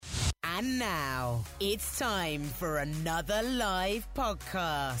And now, it's time for another live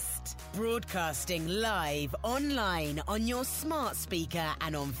podcast. Broadcasting live online on your smart speaker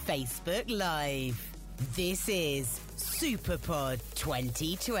and on Facebook Live. This is Superpod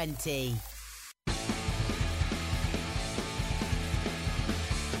 2020.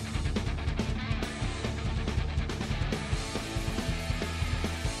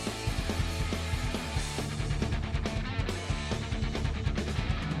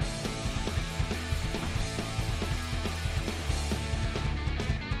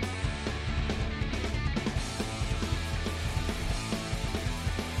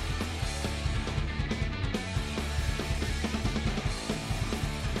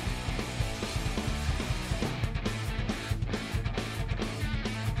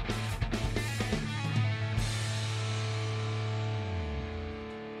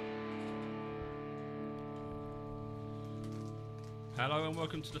 Hello and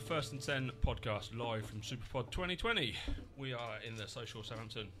welcome to the First and 10 podcast live from Superpod 2020. We are in the social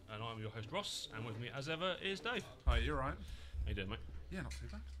Southampton and I'm your host Ross, and with me as ever is Dave. Hi, you alright? How you doing, mate? Yeah, not too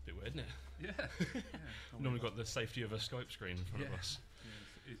bad. Bit weird, isn't it? Yeah. Normally got the safety of a Skype screen in front of us. Yeah,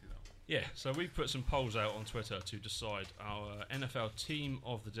 it's easy though. Yeah, so we've put some polls out on Twitter to decide our NFL team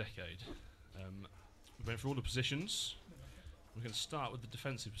of the decade. We went through all the positions. We're going to start with the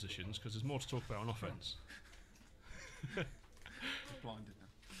defensive positions because there's more to talk about on offense. Blinded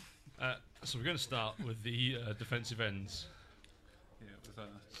now. So we're going to start with the defensive ends. Yeah, it was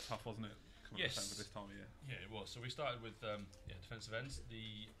tough, wasn't it? Coming Yes. up with this time of year. Yeah, it was. So we started with defensive ends.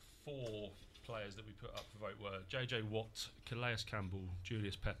 The four players that we put up for vote were JJ Watt, Calais Campbell,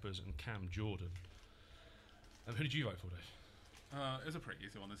 Julius Peppers and Cam Jordan. Who did you vote for, Dave? It was a pretty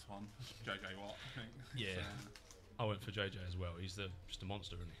easy one, this one. JJ Watt, I think. Yeah. I went for JJ as well. He's just a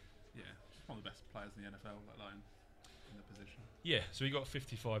monster, isn't he? Yeah, one of the best players in the NFL, let alone in the position. Yeah, so he got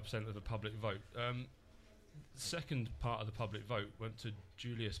 55% of the public vote. The second part of the public vote went to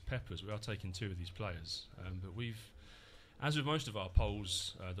Julius Peppers. We are taking two of these players, but we've, as with most of our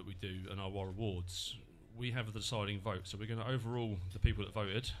polls that we do and our war awards, we have the deciding vote. So we're going to overrule the people that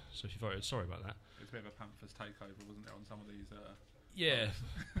voted. So if you voted, sorry about that. It was a bit of a Panthers takeover, wasn't there, on some of these? Yeah,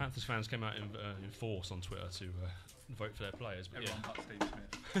 Panthers fans came out in force on Twitter to vote for their players. But everyone but Steve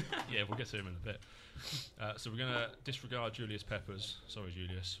Smith. Yeah, we'll get to him in a bit. So we're going to disregard Julius Peppers. Sorry,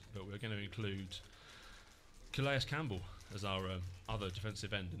 Julius, but we're going to include Calais Campbell as our other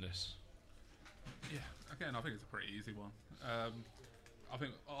defensive end in this. Yeah, again, I think it's a pretty easy one. I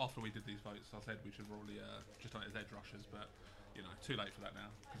think after we did these votes, I said we should probably just done it as edge rushers, but you know, too late for that now.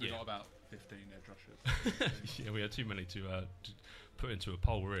 We've got about 15 edge rushers. Yeah, we had too many to put into a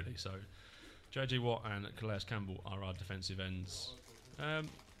poll, really. So JJ Watt and Calais Campbell are our defensive ends.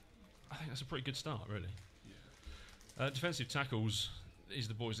 I think that's a pretty good start, really. Yeah. Defensive tackles is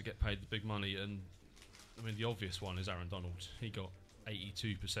the boys that get paid the big money, and I mean the obvious one is Aaron Donald. He got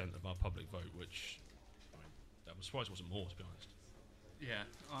 82% of our public vote, which I was surprised it wasn't more, to be honest. Yeah,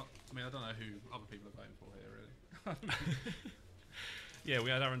 I mean, I don't know who other people are voting for here, really. Yeah,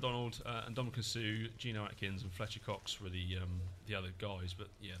 we had Aaron Donald and Dominican Sue, Geno Atkins and Fletcher Cox were the other guys, but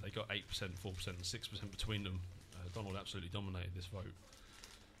yeah, they got 8%, 4% and 6% between them. Donald absolutely dominated this vote.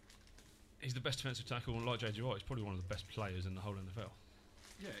 He's the best defensive tackle, and like JJ Watt, he's probably one of the best players in the whole NFL.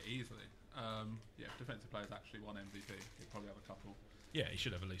 Yeah, easily. Yeah, if defensive players actually won MVP, he'd probably have a couple. Yeah, he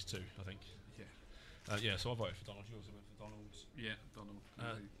should have at least two, I think. Yeah. Yeah, so I voted for Donald. You also went for Donald. Yeah,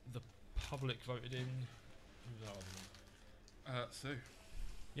 Donald. The public voted in. Who was that other one? Sue.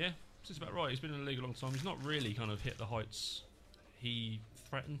 Yeah, that's about right. He's been in the league a long time. He's not really kind of hit the heights he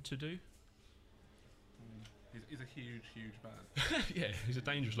threatened to do. He's a huge man. Yeah, he's a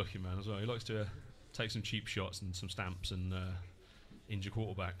dangerous looking man as well. He likes to take some cheap shots and some stamps and injure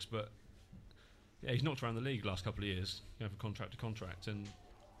quarterbacks. But yeah, he's knocked around the league the last couple of years, going from contract to contract, and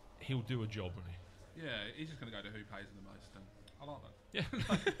he'll do a job, won't he? Yeah, he's just going to go to who pays him the most, and I like that. Yeah.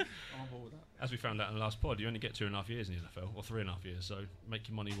 I'm on board with that. As we found out in the last pod, you only get 2.5 years in the NFL, or 3.5 years, so make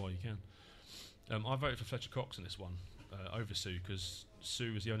your money while you can. I voted for Fletcher Cox in this one over Sue, because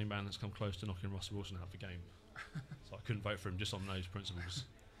Sue was the only man that's come close to knocking Russell Wilson out of the game. So I couldn't vote for him just on those principles.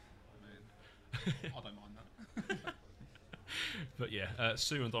 I mean, I don't mind that. But yeah,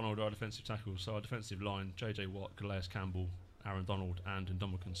 Sue and Donald are our defensive tackles, so our defensive line, JJ Watt, Calais Campbell, Aaron Donald and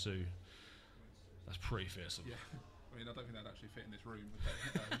Ndamukong Suh. That's pretty fearsome. Yeah. I mean, I don't think that'd actually fit in this room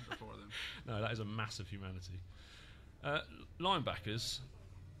with the four of them. No, that is a massive humanity. Linebackers,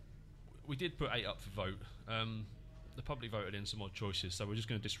 we did put 8 up for vote. The public voted in some odd choices, so we're just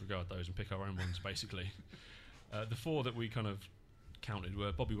going to disregard those and pick our own ones, basically. The 4 that we kind of counted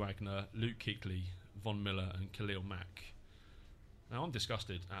were Bobby Wagner, Luke Kuechly, Von Miller and Khalil Mack. Now, I'm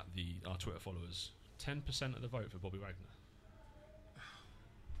disgusted at our Twitter followers. 10% of the vote for Bobby Wagner.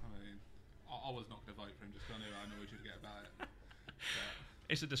 I mean, I was not going to vote for him just because I knew how annoyed you'd get about it. But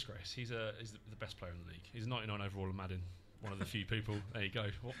It's a disgrace. He's the best player in the league. He's 99 overall in Madden. One of the few people. There you go.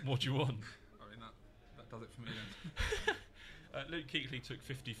 What do you want? I mean, that does it for me then. Luke Kuechly took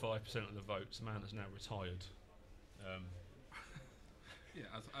 55% of the votes. A man that's now retired. Yeah,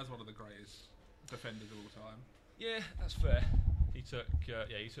 as one of the greatest defenders of all time. Yeah, that's fair. He took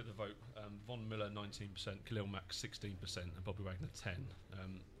the vote. Von Miller 19%, Khalil Mack 16%, and Bobby Wagner 10.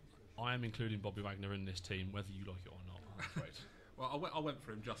 I am including Bobby Wagner in this team, whether you like it or not. I'm afraid. Well, I went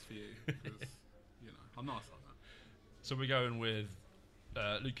for him just for you because I'm nice like that. So we're going with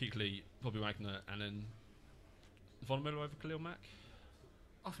Luke Kuechly, Bobby Wagner, and then Von Miller over Khalil Mack.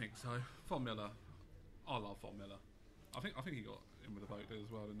 I think so. Von Miller. I love Von Miller. I think he got in with a vote as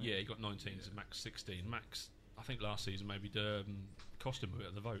well, didn't he? Yeah, he got 19, so Max 16. Max, I think last season maybe cost him a bit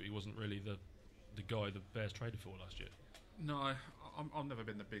of the vote. He wasn't really the guy the Bears traded for last year. No, I've never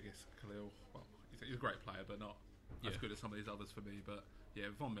been the biggest Khalil. Well, he's a great player, but not as good as some of these others for me. But yeah,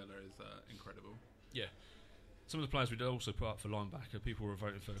 Von Miller is incredible. Yeah. Some of the players we did also put up for linebacker, people were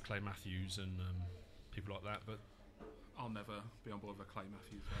voting for Clay Matthews and people like that, but I'll never be on board with a Clay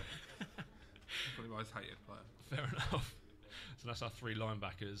Matthews vote. Probably my most hated player. Fair enough. So that's our 3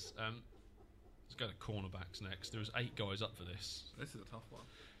 linebackers. Let's go to cornerbacks next. There was 8 guys up for this. This is a tough one.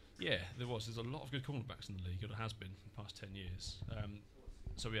 Yeah, there was. There's a lot of good cornerbacks in the league, or there has been in the past 10 years.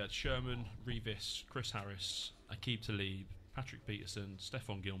 So we had Sherman, Revis, Chris Harris, Aqib Talib, Patrick Peterson,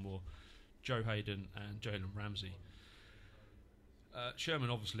 Stephon Gilmore, Joe Hayden, and Jalen Ramsey. Sherman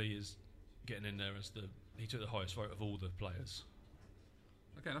obviously is getting in there as he took the highest vote of all the players.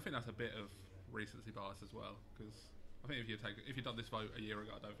 Again, I think that's a bit of recency bias as well, because I think if you'd done this vote a year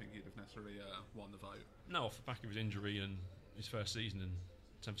ago, I don't think he'd have necessarily won the vote. No, off the back of his injury and his first season in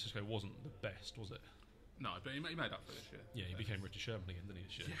San Francisco wasn't the best, was it? No, but he made up for this year. Yeah, he became Richard Sherman again, didn't he,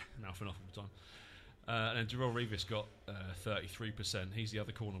 this year? Yeah. Mouthing off all the time. And then Darrelle Revis got 33%. He's the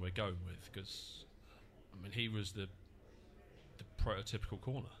other corner we're going with, because he was the prototypical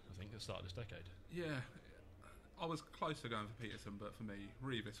corner, I think, at the start of this decade. Yeah, I was close to going for Peterson, but for me,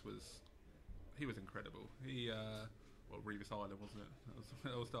 Revis was incredible. Revis Island, wasn't it?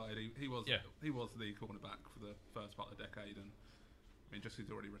 That was started. He was the cornerback for the first part of the decade, and just because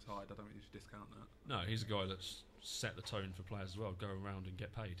he's already retired, I don't think you should discount that. No, he's a guy that's set the tone for players as well. Go around and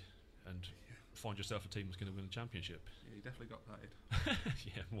get paid, and find yourself a team that's going to win the championship. Yeah, he definitely got paid.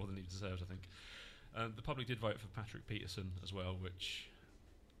 Yeah, more than he deserves, I think. The public did vote for Patrick Peterson as well, which,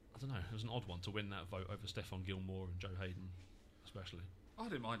 I don't know, it was an odd one to win that vote over Stephon Gilmore and Joe Hayden, especially. I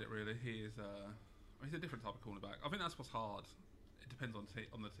didn't mind it really. He is he's a different type of cornerback. I think that's what's hard. It depends on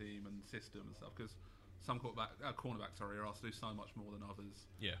the team and system and stuff, because some cornerbacks are asked to do so much more than others.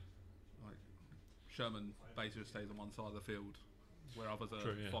 Yeah. Like Sherman basically stays on one side of the field, where others are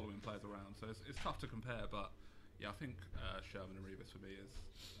following players around. So it's tough to compare, but yeah, I think Sherman and Revis for me is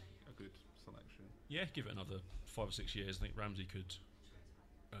a good selection. Yeah, give it another 5 or 6 years. I think Ramsey could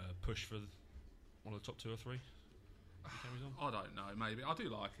push for one of the top 2 or 3. I don't know. Maybe I do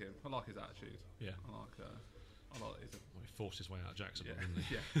like him. I like his attitude. Yeah, I like his. He forced his way out of Jacksonville, yeah. didn't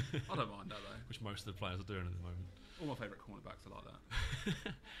he? Yeah, I don't mind that though. Which most of the players are doing at the moment. All my favourite cornerbacks are like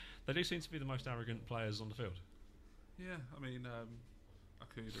that. They do seem to be the most arrogant players on the field. Yeah,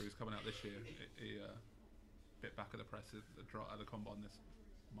 Okuda, who's coming out this year, he bit back at the press at the combine this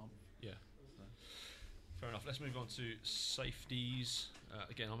month. Yeah. So. Fair enough. Let's move on to safeties.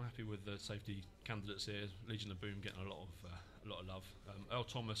 Again, I'm happy with the safety candidates here. Legion of Boom getting a lot of love. Earl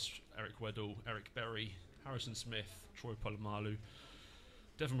Thomas, Eric Weddle, Eric Berry, Harrison Smith, Troy Polamalu,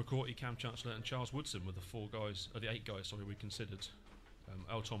 Devin McCourty, Cam Chancellor, and Charles Woodson were the 8 guys we considered.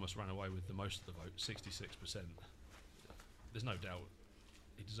 Earl Thomas ran away with the most of the vote, 66%. There's no doubt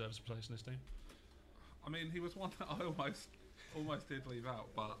he deserves a place in this team. He was one that I almost did leave out,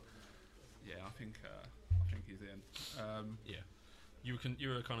 but yeah, I think he's in. Yeah, you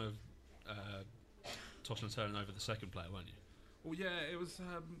were kind of tossing and turning over the second player, weren't you? Well, yeah, it was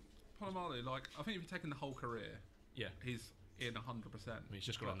Polamalu. I think if you're taking the whole career, yeah, he's in 100%. He's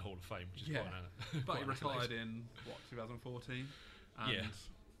just got in the Hall of Fame, which is quite but he retired in 2014, and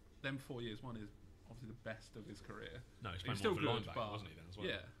them 4 years. One is obviously the best of his career. No, he was still good, linebacker, wasn't he then as well?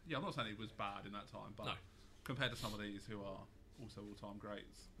 Yeah. I'm not saying he was bad in that time, but compared to some of these who are also all-time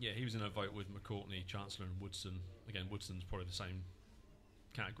greats. Yeah, he was in a vote with McCourtney, Chancellor, and Woodson. Again, Woodson's probably the same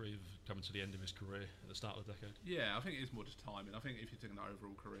category of coming to the end of his career at the start of the decade. Yeah, I think it is more just timing. I think if you're taking the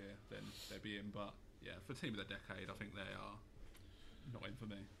overall career, then they'd be in. But yeah, for team of the decade, I think they are not in for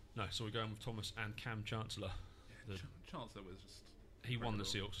me. No, so we're going with Thomas and Cam Chancellor. Yeah, Chancellor was just he won the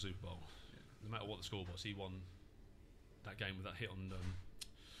incredible. Seahawks Super Bowl. Yeah. No matter what the score was, he won that game with that hit on. I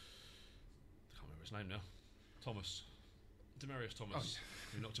can't remember his name now. Demarius Thomas.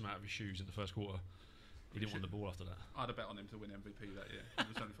 Who knocked him out of his shoes in the first quarter. He didn't win the ball after that. I'd have bet on him to win MVP that year. It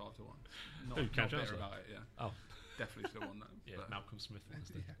was only 5-1. Not, Who, Cam not bitter Chancellor? about it. Yeah, Oh, definitely should have won that. yeah, but- Malcolm Smith won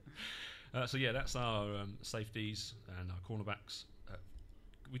instead. yeah. So yeah, that's our safeties and our cornerbacks.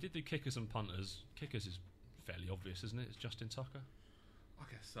 We did do kickers and punters. Kickers is fairly obvious, isn't it? It's Justin Tucker. I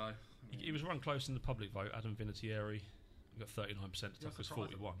guess so. I mean, He was run close in the public vote. Adam Vinatieri got 39%. Tucker's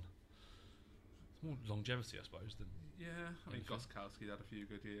surprising. 41. It's more longevity, I suppose, than yeah, I mean, Anything? Goskowski had a few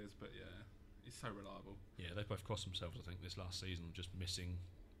good years, but yeah, he's so reliable. yeah. They both cost themselves, I think, this last season, just missing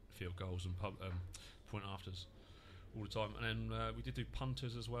field goals and point afters all the time. And then we did do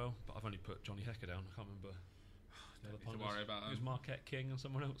punters as well, but I've only put Johnny Hecker down. I can't remember. The other Don't need to punters. worry about It was him. Marquette King and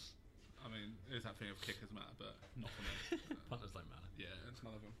someone else. I mean, there's that thing of kickers matter, but not for me. Punters don't matter. Yeah, it's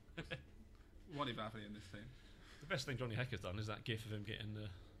none of them. Won't even have any in this team. The best thing Johnny Hecker's done is that gif of him getting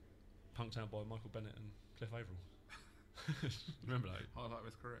punked out by Michael Bennett and Cliff Averill. Remember that? Highlight of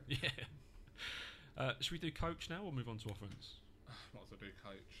his career. Yeah. Should we do coach now or move on to offense? Might as well do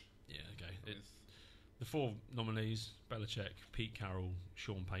coach. Yeah, okay. I mean, it's- The four nominees: Belichick, Pete Carroll,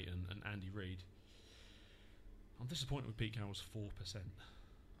 Sean Payton, and Andy Reid. I'm disappointed with Pete Carroll's 4%.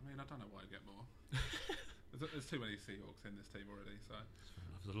 I mean, I don't know why you get more. there's too many Seahawks in this team already, so Fair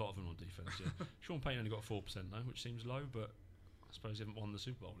enough. There's a lot of them on defence. Yeah. Sean Payton only got 4% though, which seems low, but I suppose he hasn't won the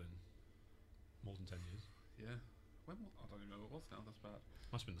Super Bowl in more than 10 years. yeah. I don't even know what it was now. That's bad.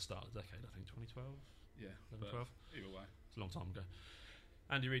 Must have been the start of the decade, I think, 2012. Yeah, 11, but 12. either way, It's a long time ago.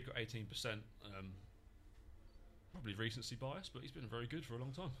 Andy Reid got 18%. Probably recency bias, but he's been very good for a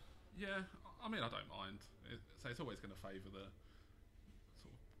long time. yeah. I mean, I don't mind. So it's always going to favour the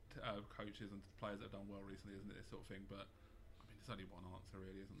sort of coaches and players that have done well recently, isn't it? This sort of thing. But I mean, there's only one answer,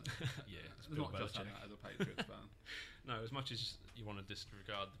 really, isn't there? Yeah, it's It's Bill not just Belichick. that as a Patriots fan. No, as much as you want to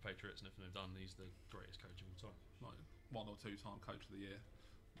disregard the Patriots and everything they've done, he's the greatest coach of all time. Like 1 or 2 time coach of the year.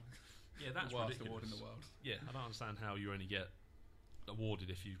 Yeah, that's the worst ridiculous. award in the world. Yeah, I don't understand how you only get awarded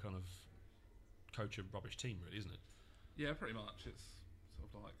if you kind of coach a rubbish team, really, isn't it? Yeah, pretty much. It's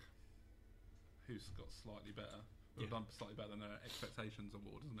sort of like who's got slightly better, who have Yeah. done slightly better than their expectations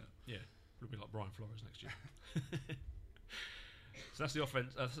award, isn't it? Yeah, it'll be like Brian Flores next year. So that's the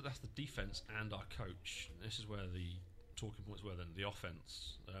offense. That's the defense and our coach. This is where the talking points were. Then the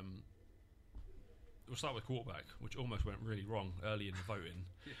offense. We'll start with quarterback, which almost went really wrong early in the voting.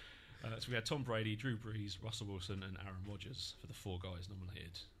 So we had Tom Brady, Drew Brees, Russell Wilson, and Aaron Rodgers for the 4 guys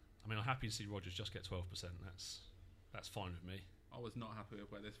nominated. I mean, I'm happy to see Rodgers just get 12%. That's fine with me. I was not happy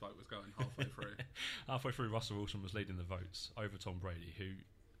with where this vote was going halfway through. Halfway through, Russell Wilson was leading the votes over Tom Brady, who,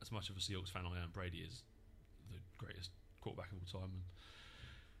 as much of a Seahawks fan I am, Brady is the greatest quarterback of all time. And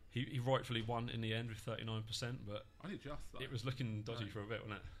he rightfully won in the end with 39%, but Only just though. it was looking dodgy No. for a bit,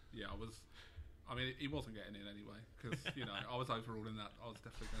 wasn't it? Yeah, I mean, he wasn't getting in anyway because I was overruling that. I was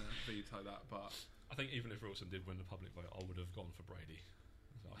definitely going to veto that, but I think even if Wilson did win the public vote, I would have gone for Brady.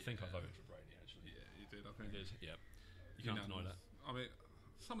 So I think I Yeah. voted for Brady, actually. yeah, you did. I I think. did, yeah. You can't deny that. I mean,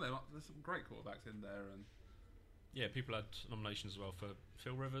 some of them. There's some great quarterbacks in there, and Yeah, people had nominations as well for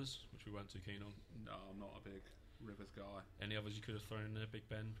Phil Rivers, which we weren't too keen on. no, I'm not a big Rivers guy. Any others you could have thrown in there? Big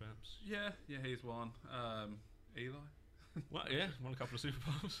Ben, perhaps? Yeah, he's one. Eli. Well, yeah, won a couple of Super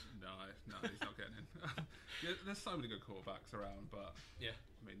Bowls. No, he's not getting in. Yeah, there's so many good quarterbacks around, but Yeah.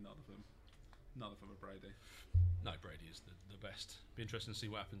 I mean, none of them are Brady. No, Brady is the best. Be interesting to see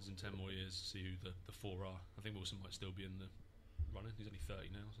what happens in 10 more years, see who the 4 are. I think Wilson might still be in the running. He's only 30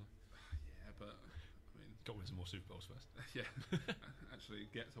 now, so Yeah, but I mean, got to win some more Super Bowls first. yeah, actually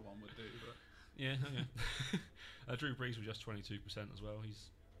get to one would do, but Yeah, okay. Drew Brees was just 22% as well.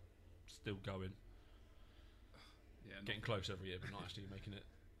 He's still going, yeah, getting close every year, but not actually making it.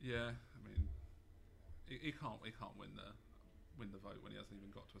 Yeah, I mean, he can't win the vote when he hasn't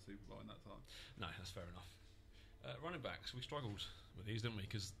even got to a Super Bowl in that time. No, that's fair enough. Running backs, we struggled with these, didn't we?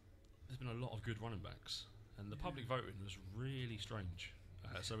 Because there's been a lot of good running backs, and the public voting was really strange.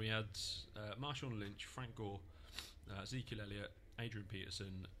 So we had Marshawn Lynch, Frank Gore, Ezekiel Elliott, Adrian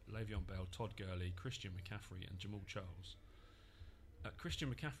Peterson, Le'Veon Bell, Todd Gurley, Christian McCaffrey, and Jamal Charles. Christian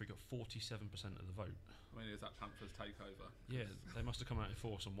McCaffrey got 47% of the vote. I mean, is that Panthers takeover? Yeah, they must have come out in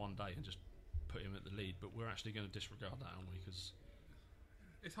force on one day and just put him at the lead, but we're actually going to disregard that, aren't we? Because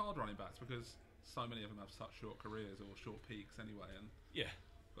It's hard running backs because so many of them have such short careers or short peaks anyway, and yeah,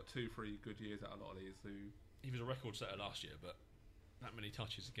 got 2-3 good years out of a lot of these who. he was a record setter last year, but that many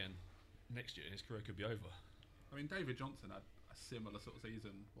touches again next year, his career could be over. I mean, David Johnson had a similar sort of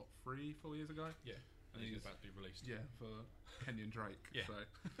season, 3-4 years ago? Yeah. And he's about to be released. Yeah, for Kenyon Drake. Yeah. So,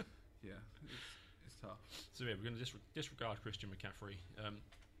 yeah, it's tough. So yeah, we're going to disregard Christian McCaffrey.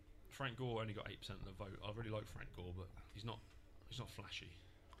 Frank Gore only got 8% of the vote. I really like Frank Gore, but he's not flashy.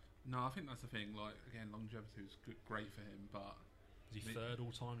 No, I think that's the thing. Like, again, longevity was great for him, but Is he third all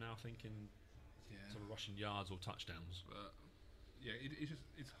time now? Thinking yeah, sort of rushing yards or touchdowns. but yeah,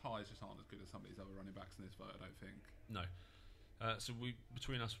 his highs just aren't as good as some of these other running backs in this vote. I don't think. No. So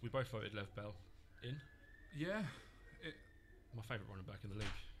between us, we both voted Lev Bell in. Yeah, My favourite running back in the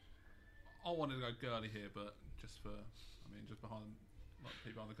league. I wanted to go Gurley here, but just behind like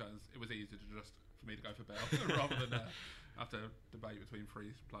people behind the curtains, it was easier for me to go for Bell rather than have to debate between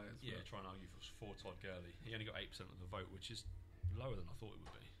three players. Yeah, but try and argue for Todd Gurley. He only got 8% of the vote, which is lower than I thought it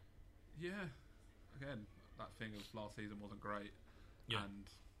would be. yeah, again, that thing of last season wasn't great. Yeah.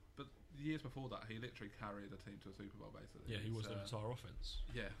 But the years before that, he literally carried a team to a Super Bowl, basically. Yeah, he was the entire offense.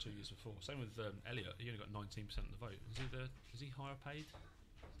 Yeah. 2 years before. Same with Elliott. He only got 19% of the vote. Is he higher paid?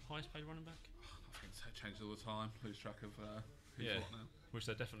 Highest paid running back? I think it changes all the time. Lose track of who's Yeah. what now. Which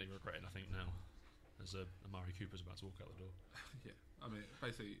they're definitely regretting, I think, now. As Amari Cooper's about to walk out the door. Yeah, I mean,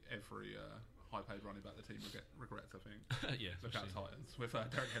 basically every high-paid running back the team regrets, I think. Yeah. Look out especially- Titans with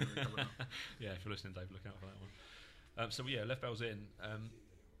Derrick Henry coming up. Yeah, if you're listening, Dave, look out for that one. So yeah, Lev Bell's in.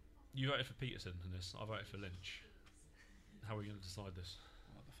 You voted for Peterson in this. I voted for Lynch. How are we going to decide this?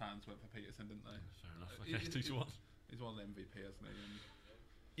 Well, the fans went for Peterson, didn't they? Fair enough. It- Okay, it- 2-1. He's one of the MVP, isn't he? And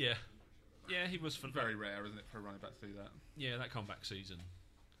Yeah. Yeah, he was very rare, isn't it, for a running back to do that? Yeah, that comeback season.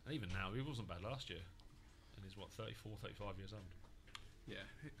 And even now, he wasn't bad last year. And he's, 34, 35 years old. Yeah,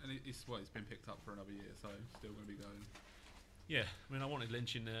 and he's been picked up for another year, so still going to be going. Yeah, I mean, I wanted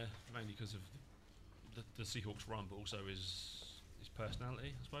Lynch in there mainly because of the Seahawks run, but also his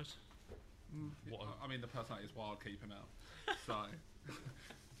personality, I suppose. I mean, the personality is wild, keep him out. So,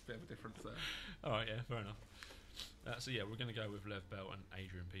 bit of a difference there. All right, yeah, fair enough. So yeah, we're going to go with Lev Bell and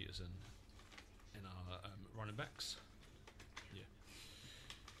Adrian Peterson in our running backs.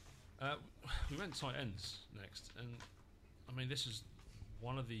 Yeah. We went tight ends next, and I mean, this is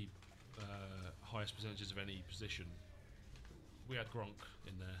one of the highest percentages of any position. We had Gronk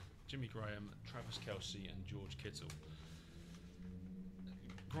in there, Jimmy Graham, Travis Kelce, and George Kittle.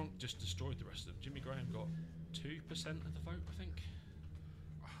 Gronk just destroyed the rest of them. Jimmy Graham got 2% of the vote, I think.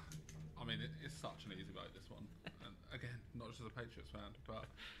 I mean, it's such an easy vote, this one. And again, not just as a Patriots fan, but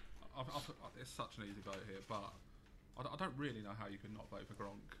it's such an easy vote here. But I don't really know how you could not vote for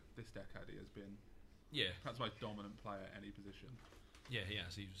Gronk. This decade, he has been perhaps the most dominant player at any position. Yeah, he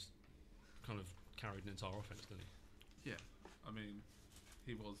has. He was kind of carried an entire offense, didn't he? Yeah, I mean,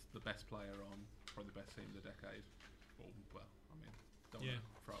 he was the best player on probably the best team of the decade. Well, I mean, don't want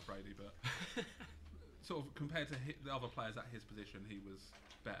to throw out Brady, but sort of compared to the other players at his position, he was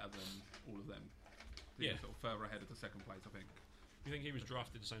better than all of them. He was sort of further ahead of the second place, I think. You think he was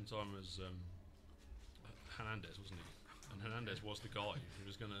drafted at the same time as Hernandez, wasn't he? And Hernandez was the guy who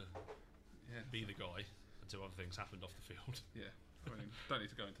was going to be the guy until other things happened off the field. Yeah, I mean, don't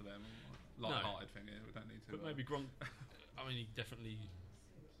need to go into them. Light-hearted thing here, we don't need to. But maybe Gronk, I mean, he definitely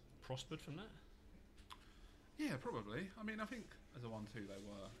prospered from that. Yeah, probably. I mean, I think as a 1-2 they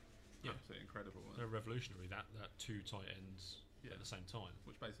were absolutely incredible. They're revolutionary, that two tight ends at the same time.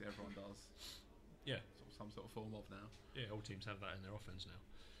 Which basically everyone does. Yeah. Some sort of form of now. Yeah, all teams have that in their offense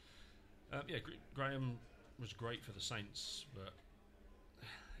now. Graham was great for the Saints, but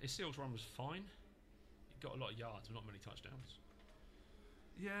his Seahawks run was fine. He got a lot of yards, but not many touchdowns.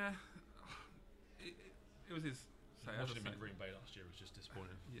 Yeah, it was his. Watching him in Green Bay last year was just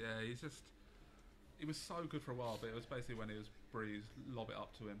disappointing. Yeah, he was so good for a while, but it was basically when he was Breeze, lob it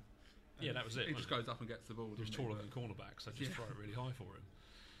up to him. Yeah, that was it. He just goes up and gets the ball. He was taller than cornerbacks, so just throw it really high for him.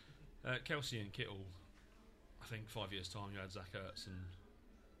 Kelce and Kittle, I think 5 years' time you had Zach Ertz and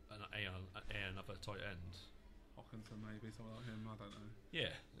another tight end. Hawkinson maybe, someone like him, I don't know. Yeah,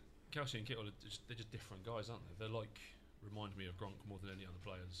 Kelce and Kittle, they're just different guys, aren't they? They're like, remind me of Gronk more than any other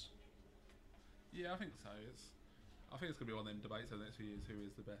players. Yeah, I think so. I think it's going to be one of them debates over the next few years, who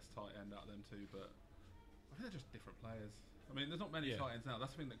is the best tight end out of them two, but I think they're just different players. I mean, there's not many tight ends now.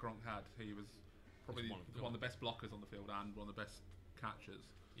 That's the thing that Gronk had. He was probably one of the best blockers on the field and one of the best catchers.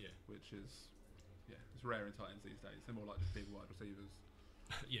 Yeah. Which is, it's rare in tight ends these days. They're more like just big wide receivers.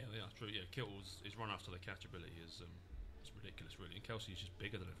 Yeah, true. Yeah, Kittle's his run after the catch ability is ridiculous, really. And Kelce's just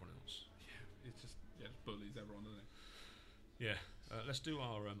bigger than everyone else. Yeah, it's just bullies everyone, doesn't it? Yeah. Let's do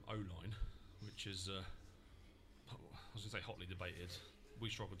our O-line, which is I was going to say hotly debated. We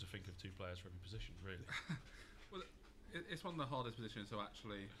struggle to think of two players for every position, really. Well, it's one of the hardest positions to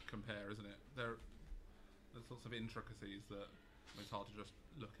actually compare, isn't it? There's lots of intricacies that It's hard to just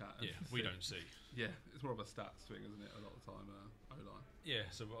look at. And we don't see. Yeah, it's more of a stats thing, isn't it? A lot of the time, O-line. Yeah,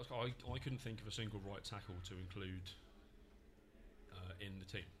 so I couldn't think of a single right tackle to include in the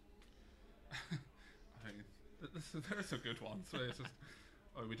team. I mean, there's some good ones. So it's just,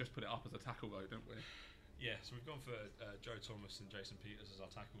 we just put it up as a tackle vote, didn't we? Yeah, so we've gone for Joe Thomas and Jason Peters as our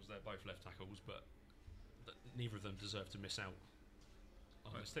tackles. They're both left tackles, but neither of them deserve to miss out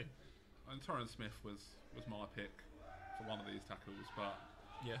on this team. And Torrance Smith was my pick for one of these tackles, but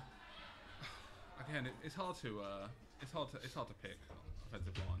yeah, again, it's hard to pick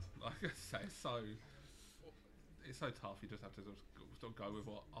offensive lines. Like I say, it's so tough. You just have to sort of go with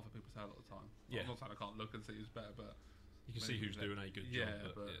what other people say a lot of the time. Yeah. I'm not saying I can't look and see who's better, but you can see who's doing a good job. Yeah,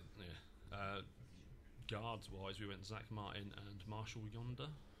 but guards wise, we went Zach Martin and Marshall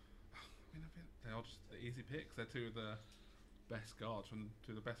Yonder. I mean, they are just the easy picks. They're two of the best guards from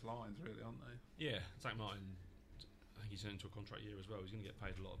two of the best lines, really, aren't they? Yeah, Zach Martin. I think he's into a contract year as well. He's going to get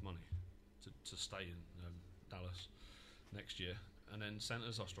paid a lot of money to stay in Dallas next year. And then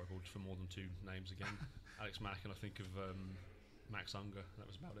centres, I struggled for more than two names again. Alex Mack, and I think of Max Unger. That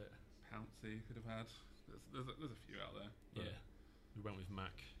was about it. Pouncey could have had. There's a few out there. Yeah, we went with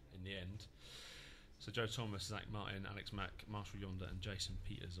Mack in the end. So Joe Thomas, Zach Martin, Alex Mack, Marshall Yonder, and Jason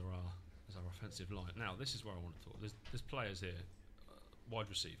Peters are our offensive line. Now, this is where I want to talk. There's players here. Wide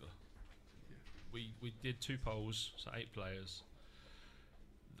receiver. Yeah. We did 2 polls, so 8 players.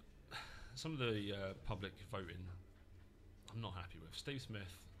 Some of the public voting, I'm not happy with. Steve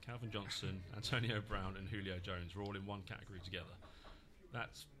Smith, Calvin Johnson, Antonio Brown, and Julio Jones were all in one category together.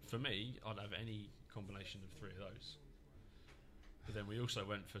 That's, for me, I'd have any combination of 3 of those. But then we also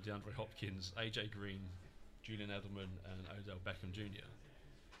went for DeAndre Hopkins, AJ Green, Julian Edelman, and Odell Beckham Jr.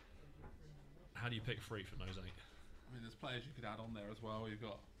 How do you pick 3 from those 8? I mean, there's players you could add on there as well. You've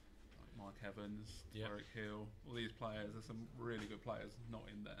got Mike Evans, Tyreek Hill, all these players. There's some really good players not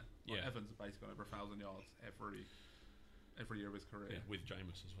in there. Like Evans is basically over 1,000 yards every year of his career. Yeah, with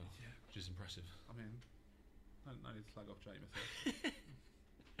Jameis as well, which is impressive. I mean, no need to slag off Jameis here.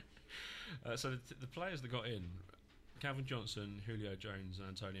 So the players that got in, Calvin Johnson, Julio Jones, and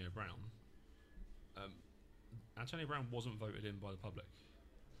Antonio Brown. Antonio Brown wasn't voted in by the public.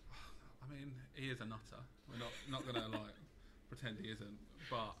 I mean, he is a nutter. We're not going to pretend he isn't,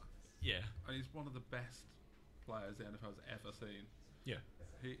 but yeah, and he's one of the best players the NFL's ever seen. Yeah,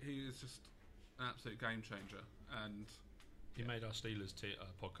 he is just an absolute game changer, and he made our Steelers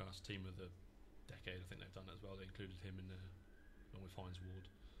podcast team of the decade. I think they've done that as well. They included him in there along with Hines Ward.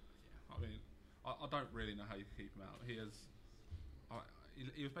 Yeah, I mean, I don't really know how you can keep him out. He was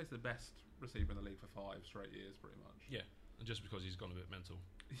basically the best receiver in the league for 5 straight years, pretty much. Yeah, and just because he's gone a bit mental.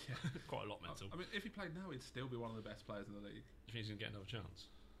 Yeah, quite a lot mental. I mean, if he played now, he'd still be one of the best players in the league. Do you think he's going to get another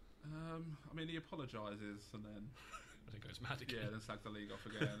chance? I mean, he apologises and then I think goes mad again. Yeah, then slags the league off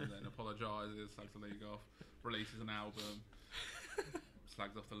again, and then apologises, slags the league off, releases an album,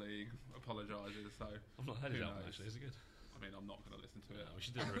 slags off the league, apologises. So I've not heard his album actually. Is it good? I mean, I'm not going to listen to it. We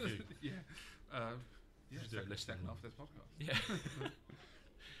should do a review. Yeah. We should do a listening after this podcast. Yeah.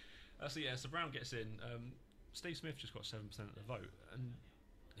 So Brown gets in. Steve Smith just got 7% of the vote, and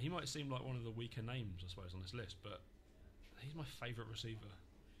he might seem like one of the weaker names, I suppose, on this list, but he's my favourite receiver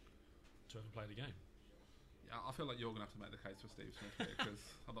to ever play the game. Yeah, I feel like you're going to have to make the case for Steve Smith here, because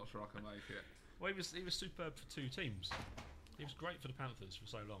I'm not sure I can make it. Well, he was superb for 2 teams. He was great for the Panthers for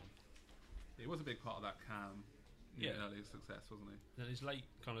so long. He was a big part of that Cam early success, wasn't he? And his late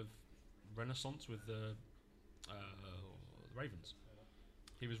kind of renaissance with the Ravens.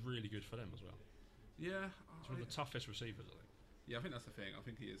 He was really good for them as well. Yeah. He's one of the toughest receivers, I think. Yeah, I think that's the thing. I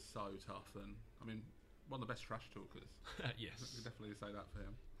think he is so tough, and I mean, one of the best trash talkers. Yes. I could definitely say that for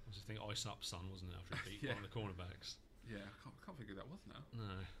him. I was just thinking Ice Up Son, wasn't it, after he beat one of the cornerbacks? Yeah, I can't think who that was now.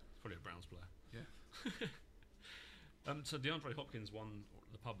 No, probably a Browns player. Yeah. So DeAndre Hopkins won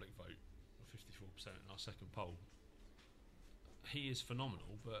the public vote, 54% in our second poll. He is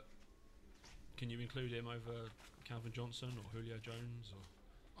phenomenal, but can you include him over Calvin Johnson or Julio Jones? Or?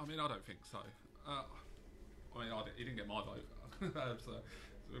 I mean, I don't think so. He didn't get my vote, so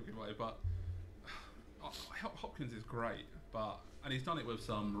we'll give away. But Hopkins is great, and he's done it with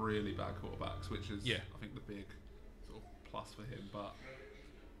some really bad quarterbacks, which is I think the big sort of plus for him. But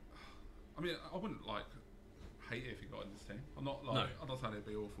I mean, I wouldn't hate it if he got in this team. I'm not saying it'd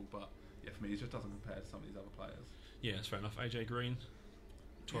be awful, but yeah, for me, he just doesn't compare to some of these other players. Yeah, that's fair enough. AJ Green,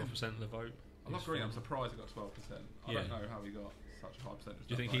 12% of the vote. I love Green. I'm surprised he got 12%. I don't know how he got such a high percentage.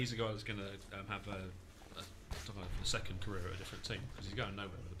 Do you think he's the guy that's going to have a second career at a different team? Because he's going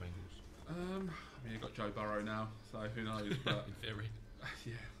nowhere with the Bengals. I mean, you've got Joe Burrow now, so who knows? But in theory.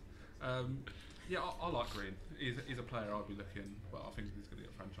 Yeah. Yeah, I like Green. He's a player I'd be looking. Well, I think he's going to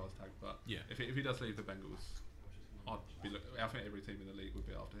get a franchise tag. But if he does leave the Bengals, I think every team in the league would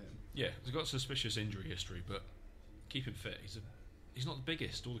be after him. Yeah, he's got suspicious injury history, but keep him fit. He's not the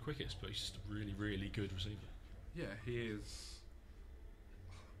biggest or the quickest, but he's just a really, really good receiver. Yeah, he is.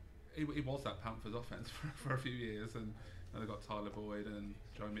 He was that Panthers offense for a few years, and they got Tyler Boyd and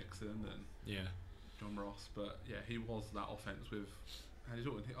Joe Mixon and John Ross. But yeah, he was that offense with Andy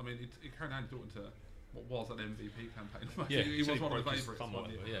Dalton. I mean, he carried Andy Dalton to what was an MVP campaign. Yeah, he was one of the favourites.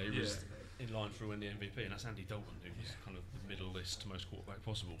 He was in line for winning the MVP, and that's Andy Dalton, who was kind of the middle list, most quarterback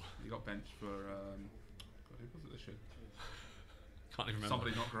possible. He got benched for who was it this year? Can't even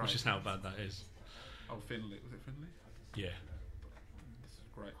remember. Somebody not great. Which is how bad that is. Oh, Finley. Was it Finley? Yeah. This is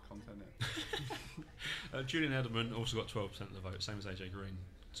great content here. Julian Edelman also got 12% of the vote, same as AJ Green.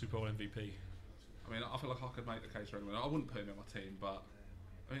 Super Bowl MVP. I mean, I feel like I could make the case for Edelman. I wouldn't put him in my team, but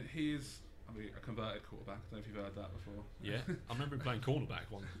I mean, he is a converted quarterback. I don't know if you've heard that before. Yeah, I remember him playing cornerback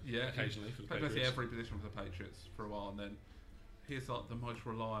occasionally for the Patriots. Basically every position for the Patriots for a while, and then he's like the most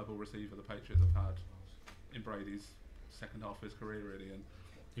reliable receiver the Patriots have had in Brady's second half of his career, really. And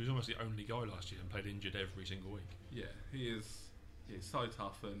he was almost the only guy last year and played injured every single week. Yeah, he is so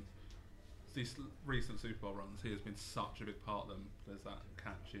tough, and these recent Super Bowl runs, he has been such a big part of them. There's that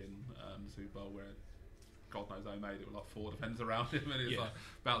catch in the Super Bowl where God knows how he made it with like 4 defenders around him, and he's like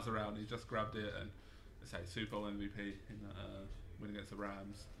bounced around. He just grabbed it, and let's say Super Bowl MVP in that win against the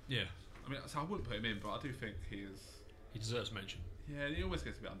Rams. Yeah, I mean, so I wouldn't put him in, but I do think he deserves mention. Yeah, he always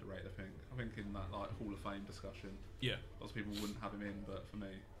gets a bit underrated. I think in that like Hall of Fame discussion. Yeah, lots of people wouldn't have him in, but for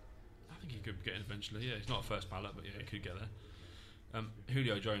me, I think he could get in eventually. Yeah, he's not a first ballot, but yeah, he could get there.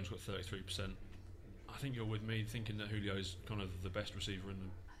 Julio Jones got 33%. I think you're with me thinking that Julio's kind of the best receiver in the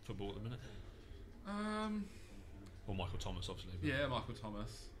football at the minute. Or Michael Thomas, obviously. Yeah, Michael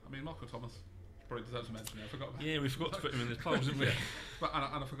Thomas. I mean, Michael Thomas probably deserves a mention. I forgot about we forgot to put him in the polls, didn't we? But and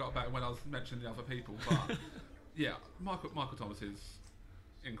I forgot about it when I was mentioning the other people. But yeah, Michael Thomas is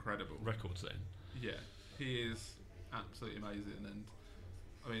incredible. Records then. Yeah, he is absolutely amazing. And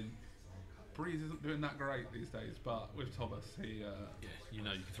I mean, Breeze isn't doing that great these days, but with Thomas, he you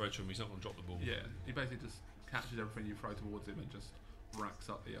can throw to him. He's not going to drop the ball. Yeah, he basically just catches everything you throw towards him and just racks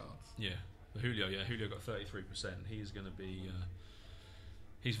up the yards. Yeah. Julio got 33%. He's going to be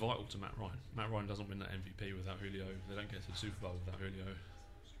he's vital to Matt Ryan. Matt Ryan doesn't win that MVP without Julio. They don't get to the Super Bowl without Julio.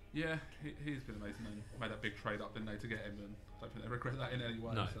 Yeah, he's been amazing and made that big trade up, didn't they, to get him, and I don't think they regret that in any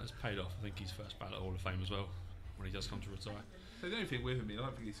way. No, that's paid off. I think he's first ballot Hall of Fame as well when he does come to retire. So the only thing with him, I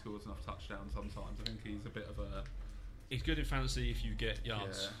don't think he scores enough touchdowns sometimes. I think he's a bit of a... He's good in fantasy if you get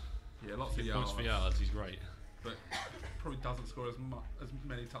yards. Yeah, lots of yards. Points for yards, he's great. But probably doesn't score as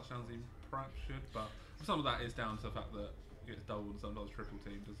many touchdowns as he perhaps should. But some of that is down to the fact that he gets double and sometimes triple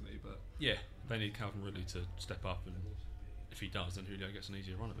team, doesn't he? But yeah, they need Calvin Ridley to step up, and if he does, then Julio gets an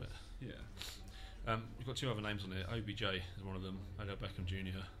easier run of it. Yeah. We've got 2 other names on here. OBJ is one of them. Odell Beckham Jr.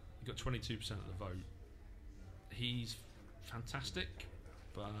 He got 22% of the vote. He's fantastic,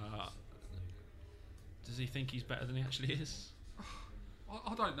 but does he think he's better than he actually is?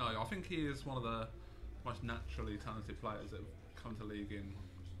 I don't know. I think he is one of the most naturally talented players that have come to the league in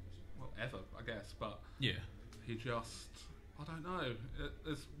ever, I guess. But yeah, he just, I don't know.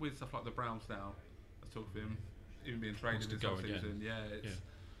 There's weird stuff like the Browns now. Let's talk of him even being traded this season. Yeah,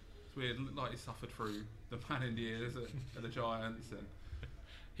 it's weird. Like he suffered through the Manning years at the Giants, and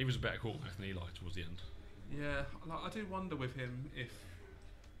he was a better quarterback than Eli towards the end. Yeah, I do wonder with him if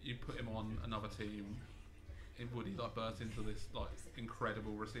you put him on another team, would he like burst into this like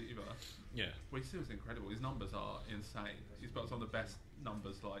incredible receiver? Yeah. Well, he still is incredible. His numbers are insane. He's got some of the best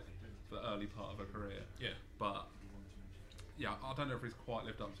numbers like for the early part of a career. Yeah. But yeah, I don't know if he's quite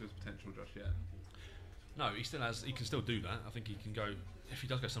lived up to his potential just yet. No, he still has. He can still do that. I think he can go. If he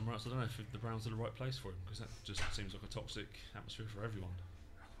does go somewhere else, I don't know if the Browns are the right place for him, because that just seems like a toxic atmosphere for everyone.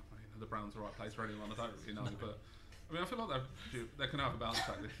 I mean, the Browns are the right place for anyone. I don't really know, but I mean, I feel like they can have a bounce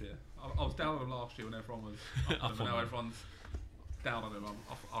back this year. I was down on them last year when everyone was up on them, and now everyone's down on them.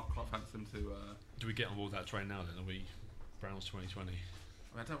 I quite fancy them to. Do we get on board that train now then? Are we Browns 2020?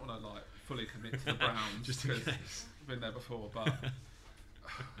 I mean, I don't want to like fully commit to the Browns just in case. I've been there before, but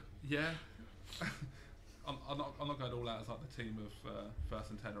yeah. I'm not going all out as like the team of first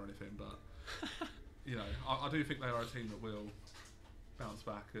and 10 or anything, but you know, I do think they are a team that will bounce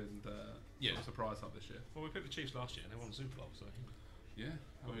back and surprise up this year. Well, we picked the Chiefs last year and they won the Super Bowl, so yeah.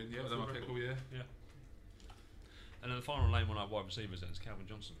 I mean, yeah, they're my pick all year. Yeah. And then the final name on our wide receivers then is Calvin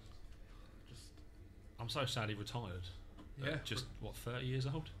Johnson. I'm so sad he retired. Yeah. Just what, 30 years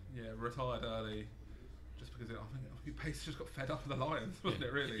old? Yeah, retired early. Just because I think Pace just got fed up with the Lions, wasn't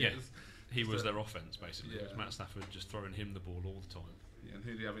it? Really. Yeah. he was their offense basically. Yeah. It was Matt Stafford just throwing him the ball all the time. Yeah, and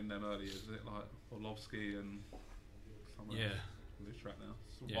who do you have in them early? Is it like Orlovsky and someone else? Lose track now.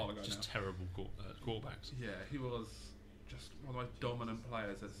 It's a while ago just now. terrible quarterbacks. Yeah, he was just one of the most dominant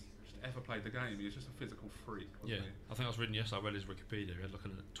players that's just ever played the game. He was just a physical freak, wasn't he? I think I was reading yesterday, I read his Wikipedia, he had like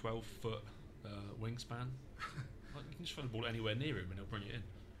a 12-foot wingspan. Like, you can just throw the ball anywhere near him and he'll bring it in.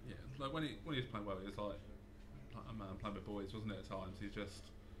 Yeah, like when he was playing well, he was like a man playing with boys, wasn't it? At times, he was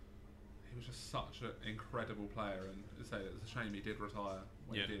just such an incredible player. And to say that it's a shame he did retire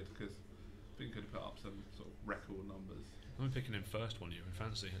when he did, because I think he could have put up some sort of record numbers. I'm picking him first one year in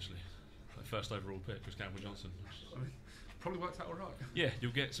fantasy actually. Like first overall pick was Campbell Johnson. I mean, probably worked out all right. Yeah,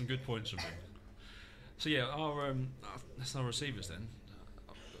 you'll get some good points from him. So yeah, that's our receivers then.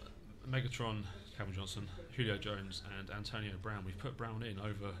 Megatron, Campbell Johnson, Julio Jones, and Antonio Brown. We've put Brown in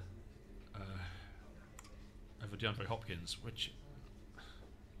over DeAndre Hopkins, which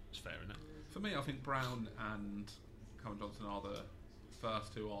is fair, isn't it? For me, I think Brown and Campbell Johnson are the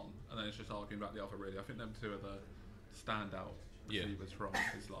first two on, and then it's just arguing about the other. Really, I think them two are the standout receivers from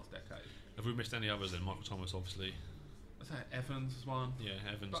this last decade. Have we missed any others then? Michael Thomas, obviously. I say Evans was one. Yeah,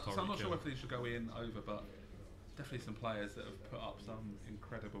 Evans. So I'm not sure whether he should go in over, but definitely some players that have put up some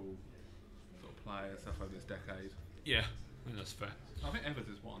incredible sort of player stuff over this decade. Yeah, I think that's fair. I think Evans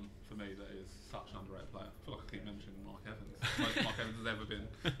is one for me that is such an underrated player. I feel like I keep mentioning Mark Evans. Most Mark Evans has ever been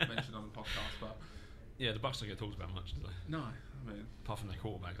mentioned on the podcast, but yeah, the Bucks don't get talked about much, do they? No, I mean, apart from their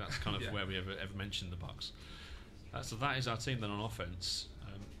quarterback, that's kind of where we ever mentioned the Bucks. So that is our team then on offense.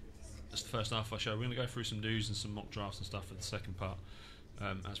 That's the first half of our show. We're going to go through some news and some mock drafts and stuff for the second part,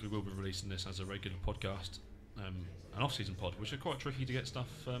 as we will be releasing this as a regular podcast, an off-season pod, which are quite tricky to get stuff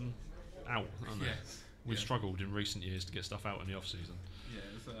out, aren't they? Yes. We've struggled in recent years to get stuff out in the off-season. Yeah,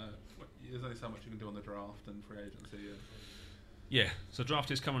 there's only so much you can do on the draft and free agency. Yeah, so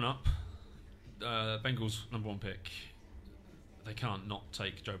draft is coming up. Bengals number 1 pick. They can't not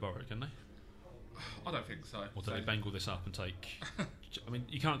take Joe Burrow, can they? I don't think so. Or do they bangle this up and take... I mean,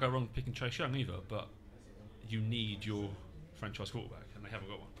 you can't go wrong picking Chase Young either, but you need your franchise quarterback, and they haven't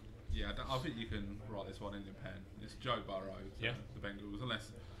got one. Yeah, I think you can write this one in your pen. It's Joe Burrow, the Bengals,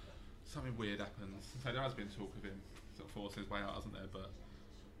 unless something weird happens. So there has been talk of him sort of forcing his way out, hasn't there? But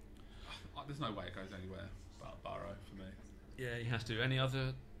there's no way it goes anywhere but Burrow for me. Yeah, he has to. Any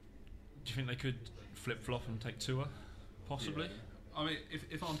other... Do you think they could flip-flop and take Tua, possibly? Yeah. I mean,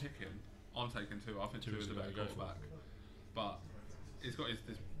 if I'm picking, I'm taking Tua. I think Tua's a better quarterback. But he's got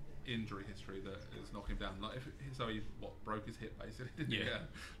this injury history that is knocking him down. Like he broke his hip basically, didn't he?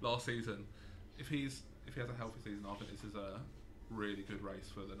 Last season. If he has a healthy season, I think this is a really good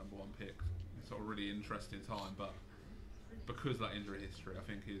race for the number 1 pick. It's sort of really interesting time, but because of that injury history, I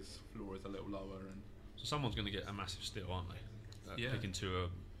think his floor is a little lower. And so someone's going to get a massive steal, aren't they? Picking Tua.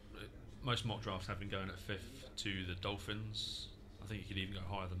 Most mock drafts have been going at 5th to the Dolphins. I think he could even go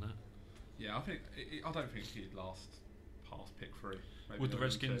higher than that. Yeah, I don't think he'd last past pick 3. With the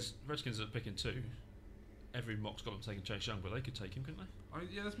Redskins are picking 2. Every mock's got them taking Chase Young, but they could take him, couldn't they? I mean,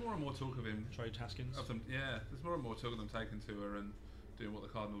 yeah, there's more and more talk of him. Trade Haskins. There's more and more talk of them taking Tua and doing what the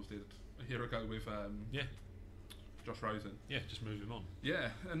Cardinals did a year ago with Josh Rosen. Yeah, just move him on. Yeah,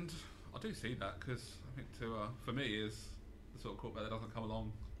 and I do see that because I think Tua, for me, is the sort of quarterback that doesn't come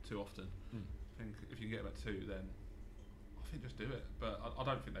along too often. I think if you can get him at 2, then I think just do it. But I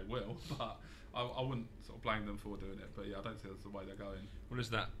don't think they will. But I wouldn't sort of blame them for doing it. But yeah, I don't think that's the way they're going. Well, is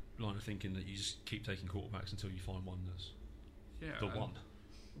that line of thinking that you just keep taking quarterbacks until you find one that's the one?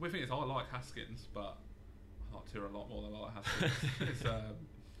 The weird thing is, I like Haskins, but I like Tua a lot more than I like Haskins.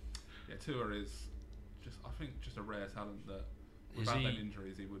 Tua is I think a rare talent that without them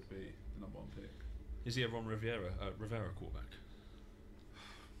injuries he would be the number 1 pick. Is he a Ron Rivera quarterback?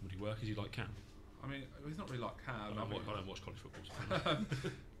 Would he work? Is he like Cam? I mean, he's not really like Cam. I don't watch college football.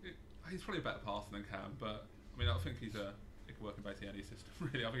 So he's probably a better passer than Cam, but I mean, I think he could work in basically any system.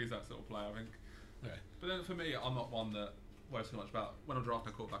 Really, I think he's that sort of player. I think. Okay. But then for me, I'm not one that worries too much about when I'm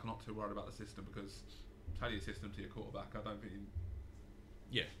drafting a quarterback. I'm not too worried about the system because tell your system to your quarterback. I don't think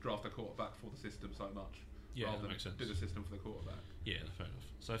you draft a quarterback for the system so much. Yeah, rather that than makes sense. Do the system for the quarterback. Yeah, fair enough.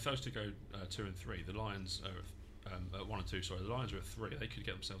 So if those two go 2 and 3, the Lions are at 1 and 2. Sorry, the Lions are at 3. They could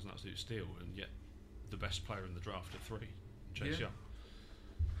get themselves an absolute steal and get the best player in the draft at 3, Chase Young.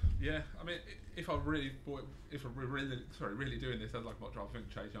 Yeah, I mean, if we're really doing this as like mock draft, I think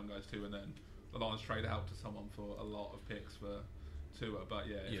Chase Young goes 2, and then the Lions trade out to someone for a lot of picks for Tua. But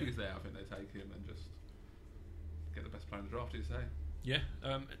if he's there, I think they take him and just get the best player in the draft. Do you say? Yeah.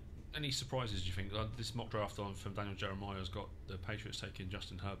 Any surprises, do you think? This mock draft from Daniel Jeremiah has got the Patriots taking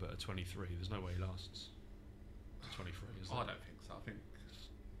Justin Herbert at 23. There's no way he lasts to 23, is there? I don't think so. I think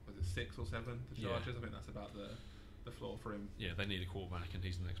it 6 or 7? The Chargers. I think that's about the floor for him. Yeah, they need a quarterback, and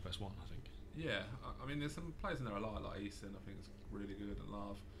he's the next best one, I think. Yeah, I mean, there's some players in there I like Easton. I think it's really good and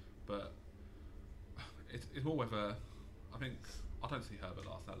Love, but it's more whether I don't see Herbert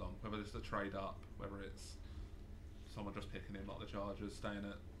last that long. Whether it's a trade up, whether it's someone just picking him like the Chargers, staying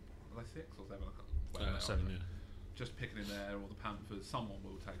at are they 6 or 7? 7, yeah. Just picking him there, or the Panthers. Someone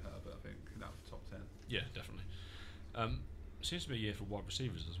will take Herbert. I think that was top 10. Yeah, definitely. Seems to be a year for wide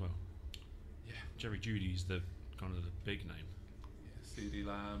receivers as well. Yeah, Jerry Jeudy's the kind of the big name. Yeah, CD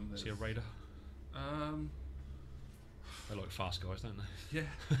Lamb. Is he a Raider? They like fast guys, don't they? Yeah.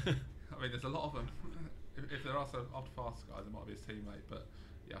 I mean, there's a lot of them. If there are some fast guys, it might be his teammate. But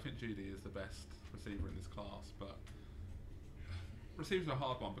yeah, I think Jeudy is the best receiver in this class. But receivers are a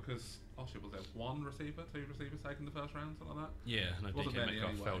hard one because last year was there 1 receiver, 2 receivers taken in the first round, something like that. Yeah, no, Wasn't DK many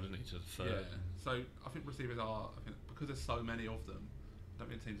Metcalf anyway. fell, didn't he, to the third. Yeah. So I think receivers are. I think because there's so many of them, I don't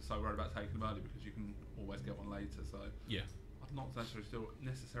think teams are so worried about taking them early because you can always get one later. So Yeah. I'm not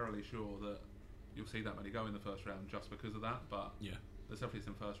necessarily sure that you'll see that many go in the first round just because of that. But Yeah. there's definitely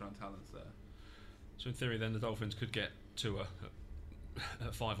some first round talents there. So in theory, then the Dolphins could get Tua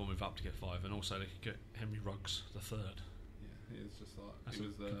at 5 or move up to get 5, and also they could get Henry Ruggs the third. Yeah, he was just like That's he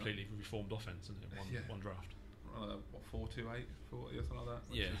was a completely reformed offense, isn't it? One draft. What 4.28, 40 or something like that.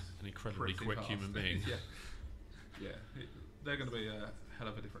 Which Yeah, is an incredibly pretty quick fast. human being. yeah. They're going to be a hell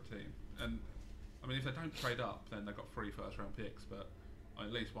of a different team. And I mean, if they don't trade up, then they've got 3 first round picks. But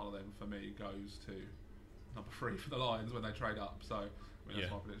at least one of them for me goes to number 3 for the Lions when they trade up. So I mean,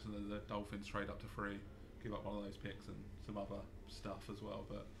 that's my prediction that the Dolphins trade up to 3, give up one of those picks and some other stuff as well.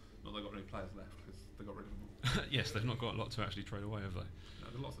 But not they've got any players left because they got rid of them all. Yes, they've not got a lot to actually trade away, have they?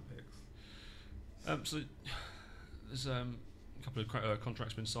 No, there's lots of picks. So there's a couple of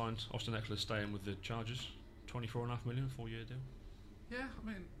contracts been signed. Austin Eckler staying with the Chargers, $24.5 million, 4-year deal. Yeah, I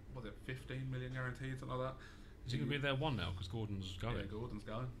mean, was it 15 million guaranteed, something like that? Is he going to be there 1 now because Gordon's going? Yeah, Gordon's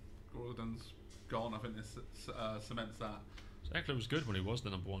going. Gordon's gone. I think this cements that. So Eckler was good when he was the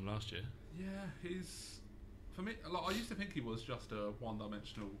number 1 last year. Yeah, he's for me. Like, I used to think he was just a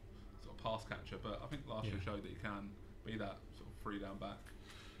one-dimensional sort of pass catcher, but I think last year showed that he can be that sort of 3-down back.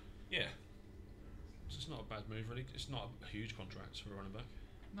 Yeah. So it's not a bad move, really. It's not a huge contract for a running back.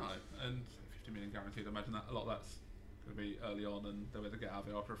 No, and 50 million guaranteed. I imagine that a lot of that's going to be early on, and they'll either get out of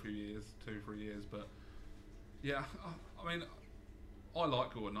it after a few years, 2-3 years. But yeah, I mean, I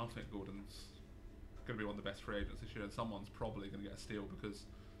like Gordon. I think Gordon's going to be one of the best free agents this year, and someone's probably going to get a steal because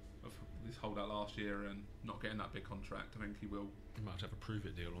of his holdout last year and not getting that big contract. I think he will. He might have a prove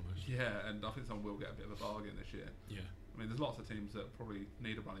it deal almost. Yeah, and I think someone will get a bit of a bargain this year. Yeah. I mean, there's lots of teams that probably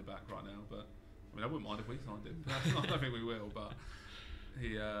need a running back right now, but I mean, I wouldn't mind if we signed him. I don't think we will, but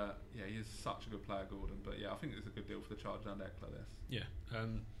he is such a good player, Gordon. But yeah, I think it's a good deal for the Chargers and Eckler. This. Yeah.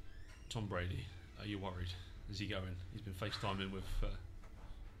 Tom Brady, are you worried? Is he going? He's been FaceTiming with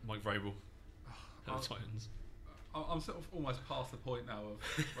Mike Vrabel at the Titans. I'm sort of almost past the point now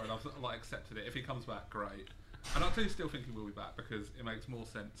of right. I've sort of like accepted it. If he comes back, great. And I do still think he will be back because it makes more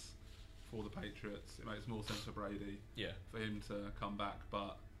sense for the Patriots. It makes more sense for Brady. Yeah. For him to come back,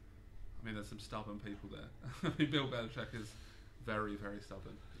 but I mean, there's some stubborn people there. I mean, Bill Belichick is very, very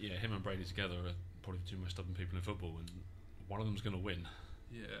stubborn. Yeah, him and Brady together are probably the 2 most stubborn people in football, and one of them's going to win.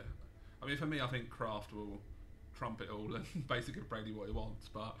 Yeah. I mean, for me, I think Kraft will trump it all and basically give Brady what he wants.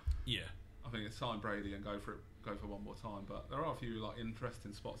 But yeah, I think it's sign Brady and go for one more time. But there are a few like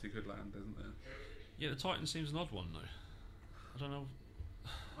interesting spots he could land, isn't there? Yeah, the Titans seems an odd one though. I don't know.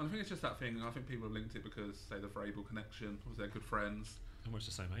 I think it's just that thing. I think people have linked it because, say, the Vrabel connection. Was they're good friends. Almost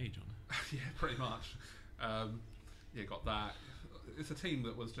the same age, aren't they? Yeah, pretty much. Yeah, got that. It's a team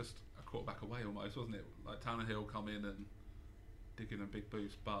that was just a quarterback away almost, wasn't it? Like Tannehill come in and dig in a big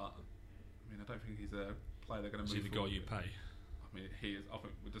boost, but I mean, I don't think he's a player they're going to move. Is he the guy you pay? I mean, he is. I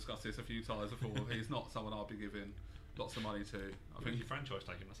think we discussed this a few times before. He's not someone I'll be giving lots of money to. I think you franchise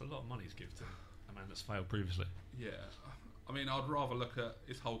tag him. That's a lot of money to give to a man that's failed previously. Yeah, I mean, I'd rather look at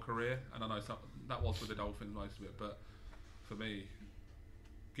his whole career, and I know that was with the Dolphins most of it, but for me,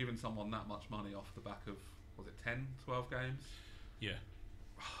 giving someone that much money off the back of, was it 10, 12 games? Yeah.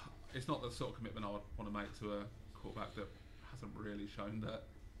 It's not the sort of commitment I would want to make to a quarterback that hasn't really shown that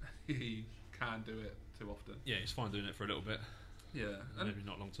he can do it too often. Yeah, he's fine doing it for a little bit. Yeah. And maybe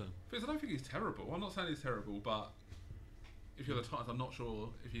not long term. Because I don't think he's terrible. I'm not saying he's terrible, but if you're the Titans, I'm not sure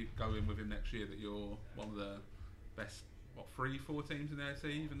if you go in with him next year that you're one of the best, 3-4 teams in the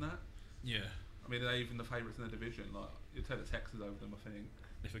AFC, even that? Yeah. I mean, they're even the favourites in the division. Like, you'd take the Texans over them, I think.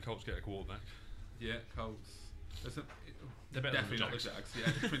 If the Colts get a quarterback. Yeah, Colts. They're better definitely than not the Jags. Yeah,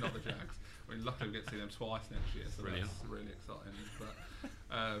 definitely not the Jags. I I mean, luckily we get to see them twice next year, so Brilliant. that's really exciting.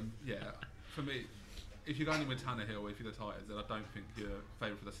 But yeah, for me, if you're going in with Tannehill, if you're the Titans, then I don't think you're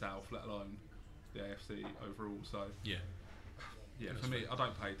favourite for the South, let alone the AFC overall. So Yeah. yeah, That's for me, fair. I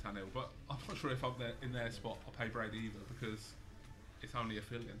don't pay Tannehill, but I'm not sure if I'm there in their spot, I'll pay Brady either, because it's only a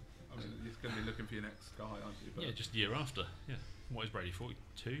fill-in. I mean, you're going to be looking for your next guy, aren't you? But Yeah, just the year after. Yeah. What is Brady?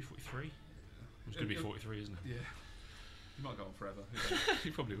 42, 43? It's going to be 43, isn't it? yeah, he might go on forever. He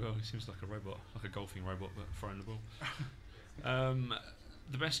probably will. He seems like a robot, like a golfing robot, but throwing the ball.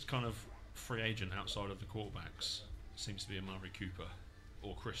 The best kind of free agent outside of the quarterbacks seems to be Amari Cooper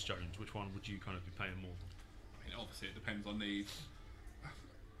or Chris Jones. Which one would you kind of be paying more? I mean, obviously it depends on need.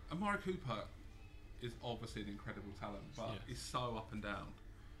 Amari Cooper is obviously an incredible talent, but Yeah. he's so up and down.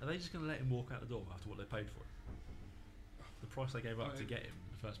 Are they just going to let him walk out the door after what they paid for him? The price they gave up I to mean, get him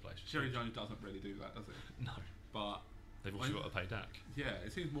in the first place. was Jerry huge. Jones doesn't really do that, does he? No. But They've also got to pay Dak. yeah,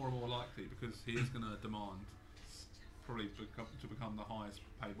 it seems more and more likely because he is going to demand probably to become the highest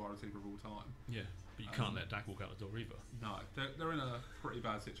paid wide receiver of all time. Yeah. But you can't let Dak walk out the door either. No, they're in a pretty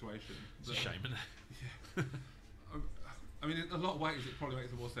bad situation. It's a shame, isn't it? I mean, in a lot of ways, it probably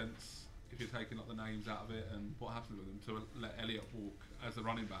makes more sense if you're taking like the names out of it and what happens with them to let Elliott walk as a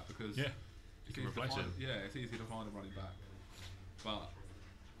running back because Yeah. it's can easy to replace find, him. yeah, it's easy to find a running back. But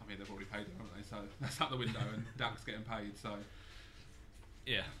I mean, they've already paid him, haven't they? So that's out the window, and Dak's getting paid. So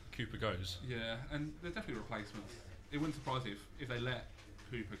Yeah. Cooper goes. yeah, and there's definitely replacements. It wouldn't surprise you if they let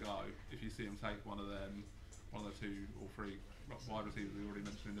Cooper go. If you see him take one of the 2 or 3 wide receivers we already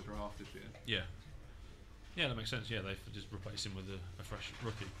mentioned in the draft this year. Yeah. Yeah, that makes sense. Yeah, they just replace him with a fresh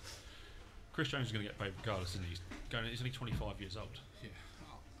rookie. Chris Jones is going to get paid regardless, isn't he? He's only 25 years old. Yeah,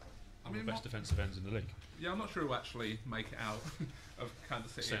 One of the best defensive ends in the league. yeah, I'm not sure who'll actually make it out of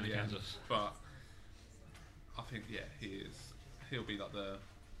Kansas City in Certainly the end, Kansas. but I think he'll be like the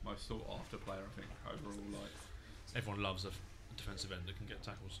most sought after player. I think overall, like Everyone loves a defensive end that can get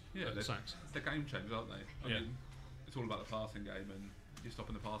tackles. yeah, and sacks. they're game changers, aren't they? I Yeah. mean, it's all about the passing game, and you're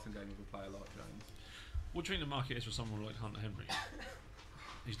stopping the passing game with a player like Jones. What do you think the market is for someone like Hunter Henry?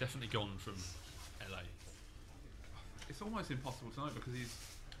 He's definitely gone from LA. It's almost impossible to know because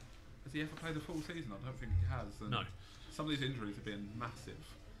has he ever played a full season? I don't think he has. And No. some of these injuries have been massive.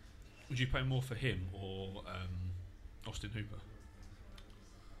 Would you pay more for him or Austin Hooper?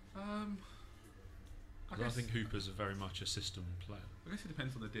 I I think Hooper's very much a system player. guess it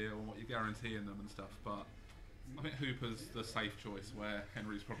depends on the deal and what you're guaranteeing them and stuff, but I think Hooper's the safe choice where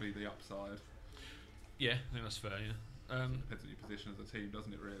Henry's probably the upside. Yeah, I think that's fair, yeah. Depends on your position as a team,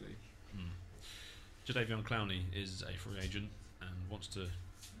 doesn't it really? Jadeveon Clowney is a free agent and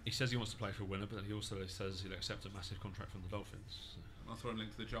he says he wants to play for a winner, but he also says he'll accept a massive contract from the Dolphins. So, I saw him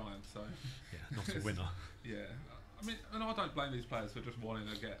linked to the Giants, so yeah, not a winner. yeah. I mean, and I don't blame these players for just wanting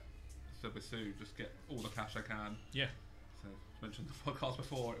to get, so with Sue, just get all the cash they can. Yeah. So, as mentioned in the podcast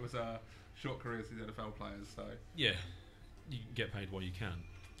before, it was short careers these NFL players, so Yeah, you can get paid while you can.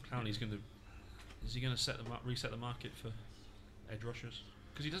 Clowney's is he going to reset the market for edge rushers?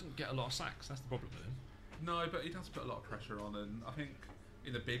 Because he doesn't get a lot of sacks. That's the problem with him. no, but he does put a lot of pressure on, and I think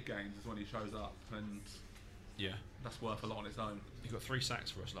in the big games is when he shows up, and Yeah, that's worth a lot on its own. he got 3 sacks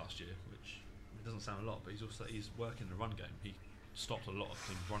for us last year, which it doesn't sound a lot, but he's working the run game. He stopped a lot of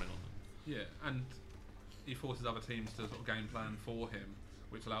teams running on them. Yeah, and he forces other teams to sort of game plan for him,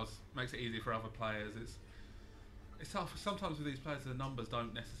 which makes it easy for other players. It's tough sometimes with these players. The numbers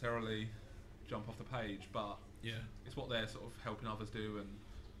don't necessarily jump off the page, but Yeah, it's what they're sort of helping others do, and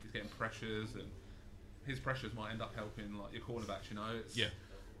he's getting pressures, and his pressures might end up helping like your cornerbacks. You know,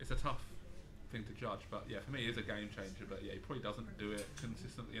 it's a tough thing to judge, but yeah, for me, he's a game changer. But yeah, he probably doesn't do it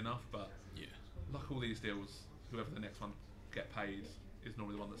consistently enough. But yeah. like all these deals, whoever the next one get paid is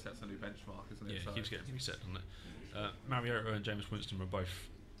normally the one that sets a new benchmark, isn't it? Yeah, So he keeps getting reset, doesn't it? Mariota and Jameis Winston were both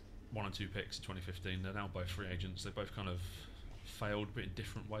 1 and 2 picks in 2015. They're now both free agents. They both kind of failed, but in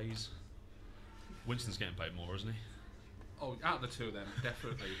different ways. Winston's getting paid more, isn't he? oh, out of the two of them,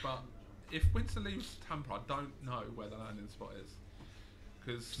 definitely. But if Winston leaves Tampa, I don't know where the landing spot is.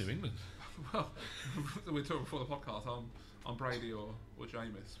 Because It's New England. well, we were talking before the podcast. I'm Brady or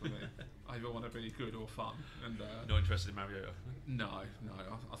Jameis for me. I either want to be good or fun, and Not interested in Mariota. no,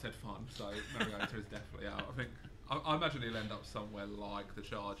 I said fun. So Mariota is definitely out. I think I imagine he'll end up somewhere like the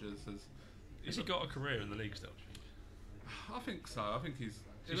Chargers. Has he got a career in the league still? Do you think? I think so. I think he's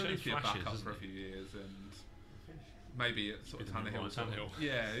He's only shown be a flashes, backup isn't for a he? few years, and maybe it's sort of Bit of Tannehill. Ryan Tannehill.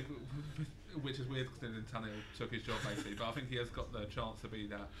 Yeah, which is weird considering Tannehill took his job basically. But I think he has got the chance to be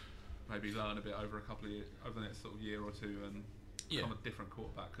that. Maybe learn a bit over a couple of years, over the next sort of year or two, and become a different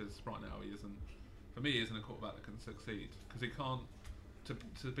quarterback. Because right now he isn't. For me, he isn't a quarterback that can succeed because he can't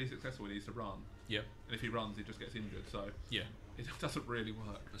to be successful, he needs to run. Yep. And if he runs, he just gets injured. So Yeah. it doesn't really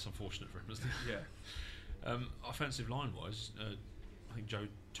work. That's unfortunate for him, isn't it? Yeah. Offensive line wise, I think Joe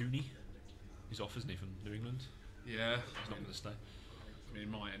Tooney, he's off, isn't he, from New England? Yeah. He's not going to stay. I mean, he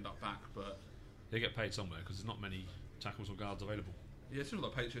might end up back, but They get paid somewhere because there's not many tackles or guards available. yeah, it's just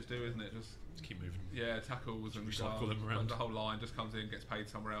what the Patriots do, isn't it? Just Keep moving. yeah, tackles and recycle them around. The whole line just comes in, gets paid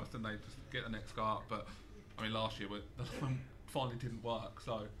somewhere else, and they just get the next guy up. But I mean, last year the line finally didn't work,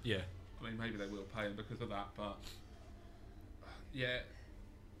 so Yeah. I mean, maybe they will pay him because of that. But yeah,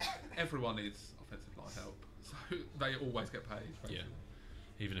 everyone needs offensive line help, so they always get paid. Basically.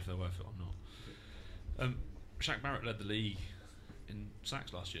 Yeah. Even if they're worth it or not. Shaq Barrett led the league in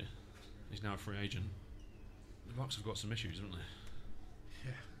sacks last year. He's now a free agent. The Bucks have got some issues, haven't they?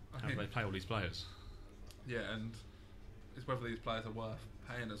 Yeah. How do they pay all these players? Yeah, and it's whether these players are worth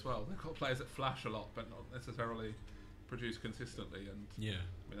paying as well. They've got players that flash a lot, but not necessarily produce consistently. And Yeah.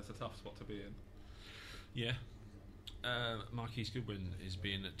 I mean, that's a tough spot to be in. Yeah. Marquise Goodwin is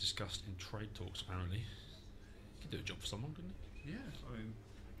being discussed in trade talks, apparently. He could do a job for someone, couldn't he? Yeah, I mean,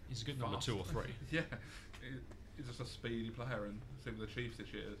 He's a good number fast. 2 or 3. Yeah, he's just a speedy player, and same with the Chiefs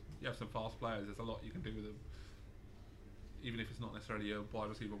this year. You have some fast players. There's a lot you can do with them, even if it's not necessarily a wide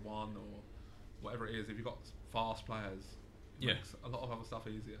receiver 1 or whatever it is. If you've got fast players, it Yeah. makes a lot of other stuff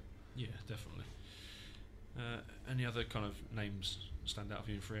easier. Yeah, definitely. Any other kind of names stand out for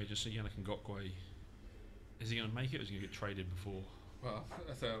you in free agency? Yannick Ngakoue, is he going to make it, or is he going to get traded before? Well,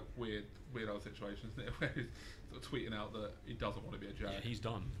 that's a weird old situation, isn't it? Where he's sort of tweeting out that he doesn't want to be a Jag. Yeah, he's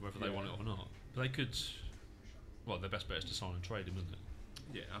done, whether they Yeah. want it or not. But they could. Well, their best bet is to sign and trade him, isn't it?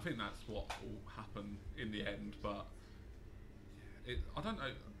 Yeah, I think that's what will happen in the end. But I don't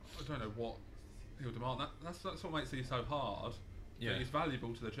know what he'll demand. That's what makes it so hard. Yeah. He's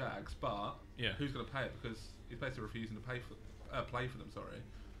valuable to the Jags, but Yeah. who's going to pay it? Because he's basically refusing to play for them. Sorry.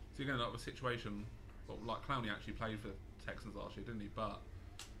 So you're going to end up with a situation. Well, like Clowney actually played for the Texans last year, didn't he? But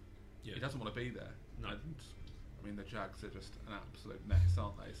Yeah. he doesn't want to be there. No. And I mean, the Jags are just an absolute mess,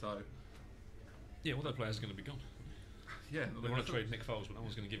 aren't they? So Yeah, all their players are going to be gone. yeah, They want to trade Nick Foles, but no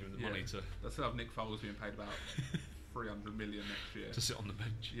one's going to give him the money to They still have Nick Foles being paid about 300 million next year. sit on the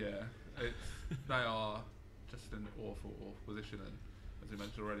bench. Yeah, they are just an awful position, and as we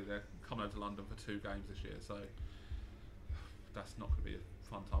mentioned already, they're coming over to London for 2 games this year, so that's not going to be a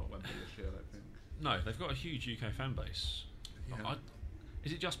fun time at Wembley this year, I don't think. No, they've got a huge UK fan base. Yeah.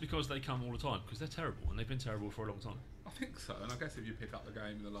 Is it just because they come all the time? Because they're terrible, and they've been terrible for a long time. I think so, and I guess if you pick up the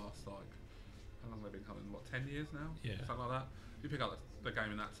game in the last, like, how long have they been coming? 10 years now? Yeah. Something like that. If you pick up the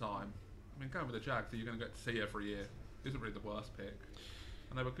game in that time, I mean, going with the Jags that you're going to get to see every year isn't really the worst pick.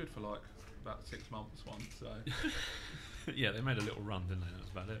 And they were good for like about 6 months once, so Yeah, they made a little run, didn't they? That's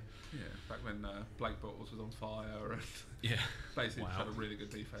about it. yeah, back when Blake Bortles was on fire and Yeah. basically just Wow. had a really good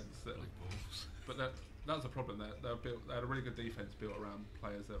defence. Black balls. But that was the problem. They had a really good defence built around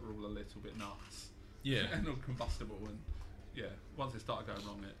players that were all a little bit nuts. Yeah. And uncombustible, and yeah, once it started going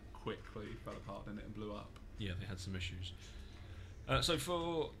wrong, it quickly fell apart, didn't it, and blew up. Yeah, they had some issues. So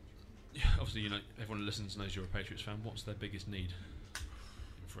for obviously, everyone who listens knows you're a Patriots fan. What's their biggest need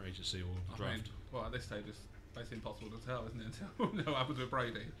in free agency or I draft? mean, well, at this stage, it's basically impossible to tell, isn't it? Until we know what happens with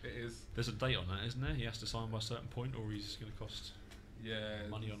Brady. It is. There's a date on that, isn't there? He has to sign by a certain point, or he's going to cost Yeah,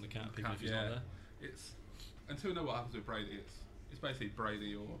 money on the cap, even if he's not there. It's until we know what happens with Brady. It's basically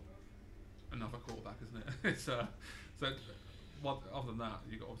Brady or another quarterback, isn't it? It's so. Other than that,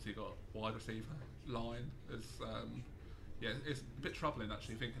 you obviously got wide receiver line. It's a bit troubling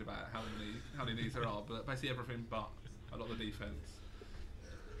actually thinking about how many needs there are, but basically everything but a lot of the defense.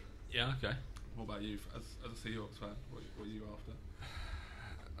 Yeah, okay. What about you as a Seahawks fan? What are you after?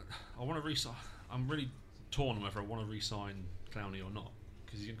 I want to re-sign. I'm really torn on whether I want to re-sign Clowney or not,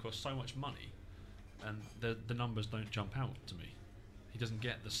 because he's going to cost so much money, and the numbers don't jump out to me. He doesn't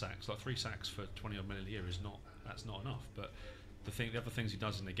get the sacks. Like 3 sacks for 20 odd million a year that's not enough. But the other things he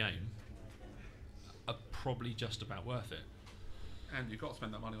does in the game are probably just about worth it. And you've got to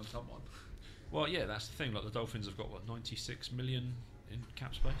spend that money on someone. Well, yeah, that's the thing. Like the Dolphins have got 96 million in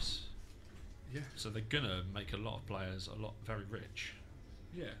cap space, Yeah. so they're gonna make a lot of players very rich.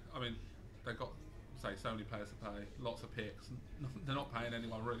 Yeah, I mean, they've got, say, so many players to pay, lots of picks. They're not paying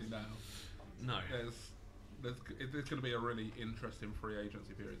anyone really now. No. There's going to be a really interesting free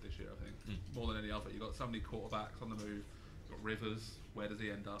agency period this year, I think, more than any other. You've got so many quarterbacks on the move. You've got Rivers, where does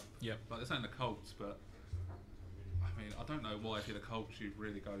he end up? Yep. Like, they're saying the Colts, but, I mean, I don't know why if you're the Colts you'd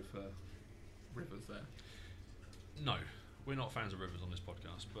really go for Rivers there. No, we're not fans of Rivers on this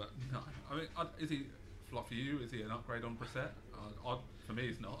podcast, but No. I mean, is he, like for you, is he an upgrade on Brissett? For me,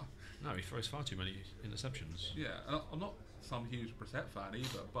 he's not. no, he throws far too many interceptions. Yeah, and I'm not some huge Brissett fan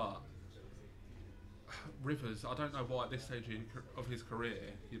either, but Rivers, I don't know why at this stage of his career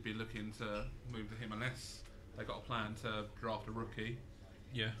you'd be looking to move to him unless they got a plan to draft a rookie.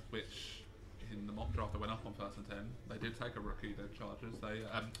 Yeah. Which in the mock draft that went up on 1st and 10, they did take a rookie, the Chargers.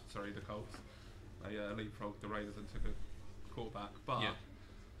 The Colts. They leapfrogged the Raiders and took a quarterback. But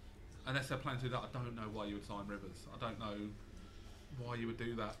unless they're planning to do that, I don't know why you would sign Rivers. I don't know why you would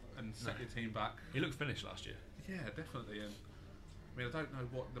do that and set your team back. He looked finished last year. Yeah, definitely. And I mean, I don't know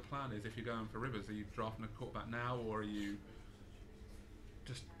what the plan is if you're going for Rivers. Are you drafting a quarterback now, or are you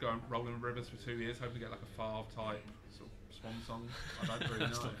just rolling with Rivers for 2 years, hoping to get like a Favre type sort of swan song? I don't really know.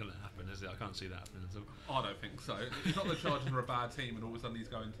 That's not going to happen, is it? I can't see that happening at all. I don't think so. It's not the Chargers are a bad team, and all of a sudden he's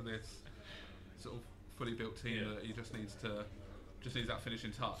going to this sort of fully built team that he just needs that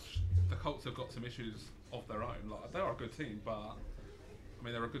finishing touch. The Colts have got some issues of their own. Like, they are a good team, but I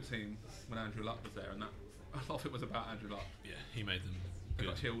mean, they're a good team when Andrew Luck was there, and that a lot of it was about Andrew Luck. Yeah, he made them They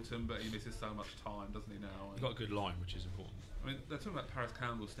good. got Hilton, but he misses so much time, doesn't he now? He got a good line, which is important. I mean, they're talking about Paris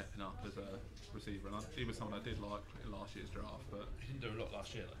Campbell stepping up as a receiver, and he was someone I did like in last year's draft, but He didn't do a lot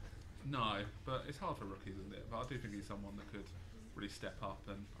last year, though. no, but it's hard for rookies, isn't it? But I do think he's someone that could really step up,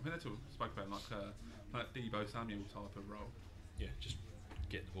 and I mean, they spoke about like Deebo Samuel type of role. Yeah, just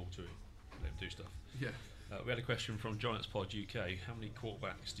get the ball to him, let him do stuff. Yeah. We had a question from Giants Pod UK. How many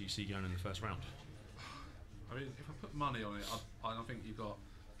quarterbacks do you see going in the first round? I mean, if I put money on it, I think you've got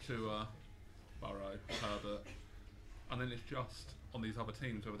Tua, Burrow, Herbert, and then it's just on these other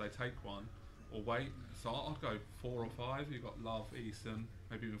teams whether they take one or wait. So I'd go 4 or 5. You've got Love, Eason,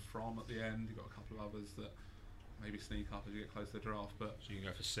 maybe even Fromm at the end. You've got a couple of others that maybe sneak up as you get close to the draft. But So you can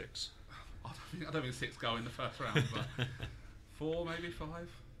go for 6. I don't think 6 go in the first round, but 4, maybe 5.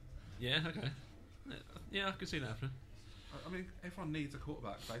 Yeah, okay. Yeah, I can see that happening. I mean, everyone needs a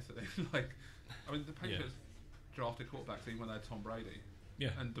quarterback, basically. I mean, the Patriots drafted quarterbacks even when they had Tom Brady.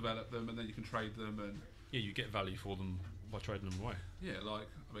 Yeah. And developed them, and then you can trade them, and Yeah, you get value for them by trading them away. yeah,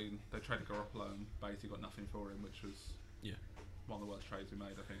 I mean, they traded Garoppolo and basically got nothing for him, which was one of the worst trades we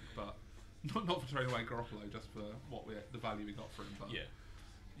made, I think. But not for trading away Garoppolo, just for the value we got for him. But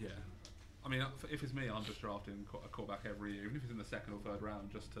yeah. I mean, if it's me, I'm just drafting a quarterback every year, even if it's in the 2nd or 3rd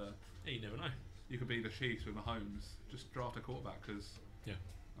round, just to. Yeah, you never know. You could be the Chiefs with Mahomes. Just draft a quarterback because. Yeah.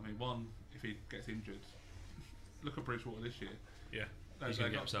 I mean, one, if he gets injured, look at Bridgewater this year. Yeah. He's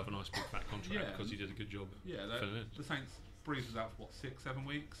going to get himself a nice big fat contract because he did a good job. Yeah, filling in. the Saints. Breeze was out for 6-7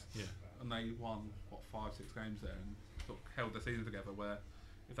 weeks. Yeah. And they won 5-6 games there and sort of held the season together. Where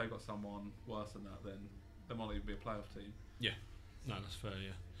if they got someone worse than that, then they might even be a playoff team. Yeah. No, that's fair.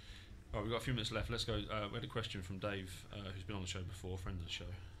 Yeah. All right, we've got a few minutes left. Let's go. We had a question from Dave, who's been on the show before, friend of the show,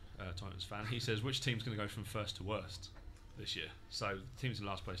 Titans fan. He says, which team's going to go from first to worst this year? So the teams in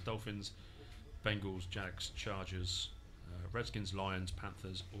last place: Dolphins, Bengals, Jags, Chargers, Redskins, Lions,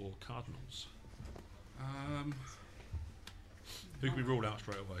 Panthers, or Cardinals. Who can we rule out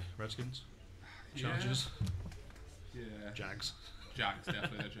straight away? Redskins, Chargers, Jags. Jags,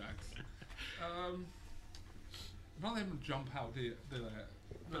 definitely the Jags. None of them jump out, do they?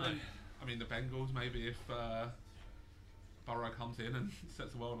 But then, I mean, the Bengals, maybe if Burrow comes in and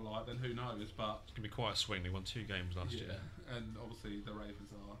sets the world alight, then who knows? But it's going to be quite a swing. They won 2 games last year. And obviously the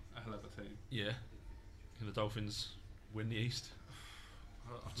Ravens are a hell of a team. Yeah. Can the Dolphins win the East?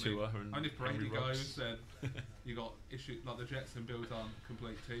 Only if Brady goes, then you got issues like the Jets and Bills aren't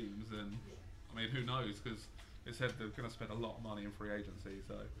complete teams, and I mean, who knows? Because it said they're going to spend a lot of money in free agency,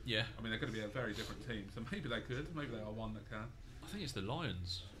 so yeah. I mean, they're going to be a very different team. So maybe they could. Maybe they are one that can. I think it's the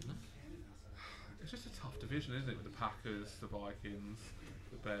Lions. It's just a tough division, isn't it? With the Packers, the Vikings,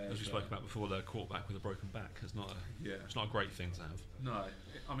 the Bears. As we spoke about before, the quarterback with a broken back is not it's not a great thing to have. No,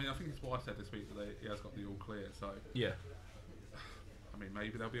 I mean, I think his wife said this week that he has got the all clear. So yeah. I mean,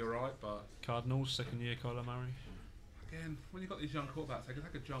 maybe they'll be alright, but Cardinals, 2nd year, Kyler Murray. Again, when you've got these young quarterbacks, they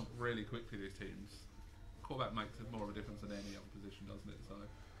could jump really quickly. These teams, quarterback makes more of a difference than any other position, doesn't it? So,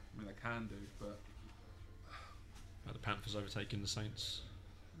 I mean, they can do, but the Panthers overtaking the Saints.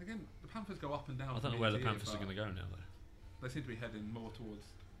 And again, the Panthers go up and down. I don't know where the Panthers are going to go now, though. They seem to be heading more towards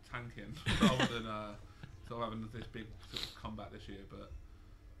tanking rather than sort of having this big sort of comeback this year. But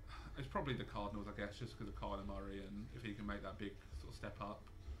it's probably the Cardinals, I guess, just because of Kyler Murray, and if he can make that big sort of step up,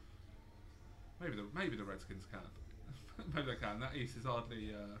 maybe the Redskins can. Maybe they can. That East is hardly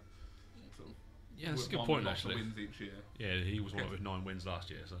sort of. Yeah, that's a good point, actually. Wins each year. Yeah, he was one with 9 wins last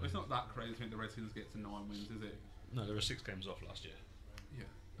year. So it's not that crazy. I think the Redskins get to 9 wins, is it? No, there were 6 games off last year. Yeah,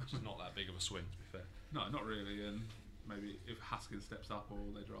 which is not that big of a swing, to be fair. No, not really. And maybe if Haskins steps up or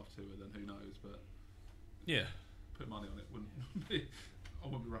they draft Tua, then who knows? But yeah, put money on it. I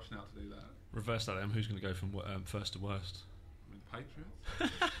wouldn't be rushing out to do that. Reverse that, who's going to go from first to worst?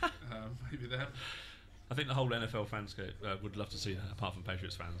 Patriots. Maybe them. I think the whole NFL fans would love to see that, apart from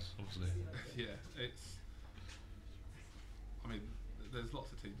Patriots fans, obviously. Yeah, I mean, there's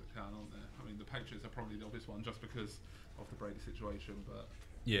lots of teams that can, aren't there? I mean, the Patriots are probably the obvious one just because of the Brady situation, but...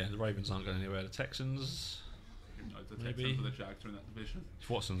 Yeah, the Ravens aren't going anywhere. The Texans... Who knows, the maybe. Texans or the Jags are in that division. If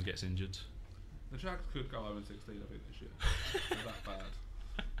Watson gets injured... The Jags could go 0-16, I think, this year. They're that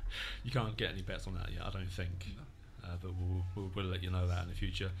bad. You can't get any bets on that yet, I don't think. No. But we'll let you know that in the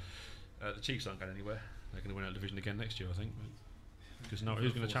future. The Chiefs aren't going anywhere. They're going to win that division again next year, I think. Because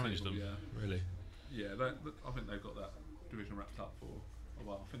who's going to challenge them, really? Yeah, I think they've got that division wrapped up for a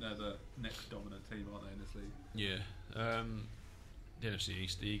while. I think they're the next dominant team, aren't they, in this league? Yeah. The NFC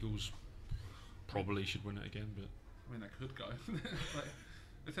East, the Eagles probably should win it again, but... I mean, they could go.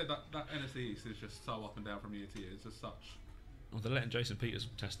 They said that NFC East is just so up and down from year to year. It's just such... Well, they're letting Jason Peters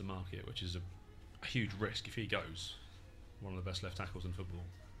test the market, which is a huge risk if he goes. One of the best left tackles in football.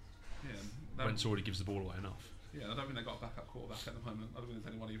 Yeah, Wentz already gives the ball away enough. Yeah, I don't think they've got a backup quarterback at the moment. I don't think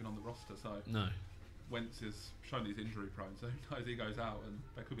there's anyone even on the roster. So no. Wentz is shown he's injury prone, so who knows, he goes out and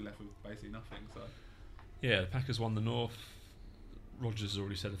they could be left with basically nothing. So yeah, the Packers won the North. Rodgers has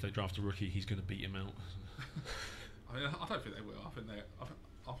already said if they draft a rookie, he's going to beat him out. I mean, I don't think they will. I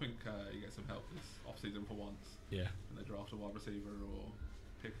think he gets some help this off-season for once. Yeah. And they draft a wide receiver or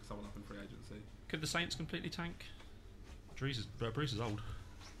pick someone up in free agency. Could the Saints completely tank? Brees is old.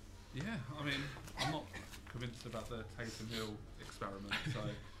 Yeah, I mean, I'm not convinced about the Taysom Hill experiment. So,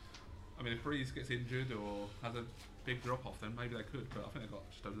 I mean, if Brees gets injured or has a big drop-off, then maybe they could. But I think they've got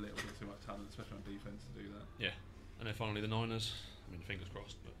just a little bit too much talent, especially on defence, to do that. Yeah. And then finally the Niners. I mean, fingers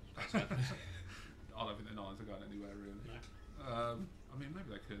crossed, but that's it. I don't think the Niners are going anywhere, really. No. I mean, maybe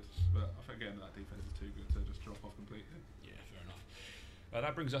they could, but I think, again, that defence is too good to just drop off completely. Yeah, fair enough.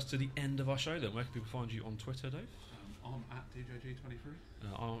 That brings us to the end of our show then. Where can people find you on Twitter, Dave? I'm at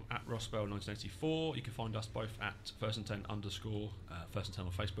DJG23. I'm at Rossbell1984. You can find us both at First and 10 _ First and 10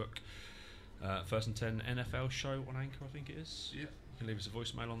 on Facebook. First and 10 NFL show on Anchor, I think it is. Yeah. You can leave us a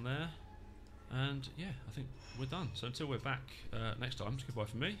voicemail on there. And yeah, I think we're done. So until we're back next time, it's goodbye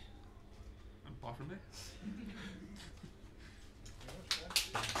from me. And bye from me.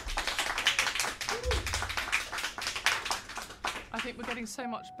 I think we're getting so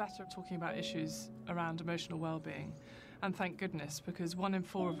much better at talking about issues around emotional well-being, and thank goodness, because 1 in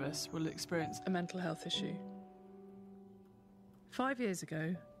 4 of us will experience a mental health issue. 5 years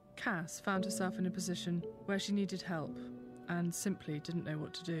ago, Cass found herself in a position where she needed help and simply didn't know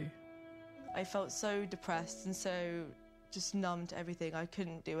what to do. I felt so depressed and so just numb to everything. I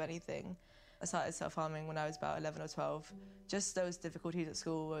couldn't do anything. I started self-harming when I was about 11 or 12. Just those difficulties at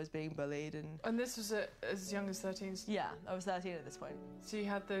school, I was being bullied. And this was as young as 13? Yeah, I was 13 at this point. So you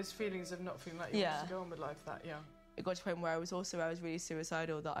had those feelings of not feeling like you wanted to go on with life that young? It got to a point where I was really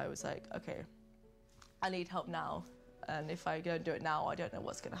suicidal, that I was like, okay, I need help now. And if I don't do it now, I don't know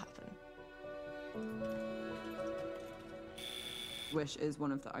what's going to happen. Wish is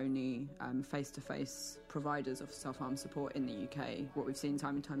one of the only face-to-face providers of self-harm support in the UK. What we've seen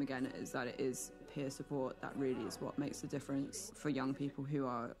time and time again is that it is peer support that really is what makes the difference for young people who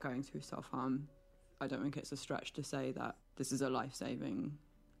are going through self-harm. I don't think it's a stretch to say that this is a life-saving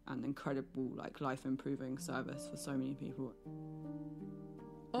and incredible, life-improving service for so many people.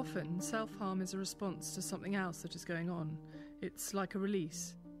 Often, self-harm is a response to something else that is going on. It's like a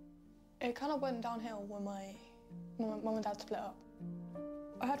release. It kind of went downhill when my mum and dad split up.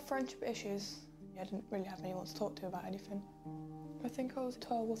 I had friendship issues. I didn't really have anyone to talk to about anything. I think I was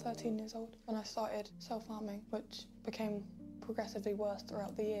 12 or 13 years old when I started self-harming, which became progressively worse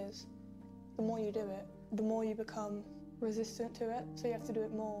throughout the years. The more you do it, the more you become resistant to it, so you have to do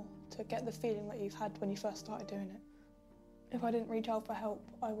it more to get the feeling that you've had when you first started doing it. If I didn't reach out for help,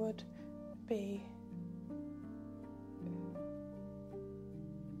 I would be...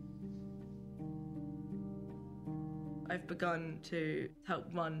 I've begun to help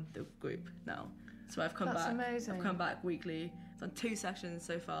run the group now. So I've come That's back. Amazing. I've come back weekly. I've done 2 sessions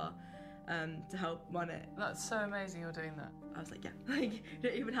so far to help run it. That's so amazing you're doing that. I was like, yeah, you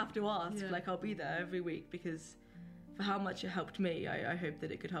don't even have to ask. Yeah. I'll be there every week, because for how much it helped me, I hope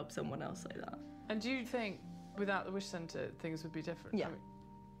that it could help someone else like that. And do you think without the Wish Centre things would be different? Yeah. I mean,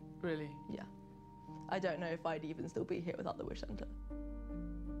 really? Yeah. I don't know if I'd even still be here without the Wish Centre.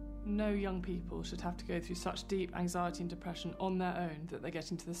 No young people should have to go through such deep anxiety and depression on their own that they're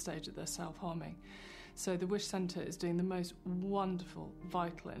getting to the stage that they're self-harming. So the Wish Centre is doing the most wonderful,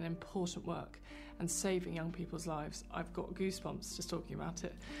 vital and important work and saving young people's lives. I've got goosebumps just talking about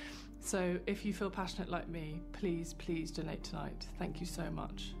it. So if you feel passionate like me, please, please donate tonight. Thank you so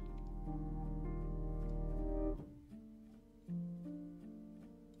much.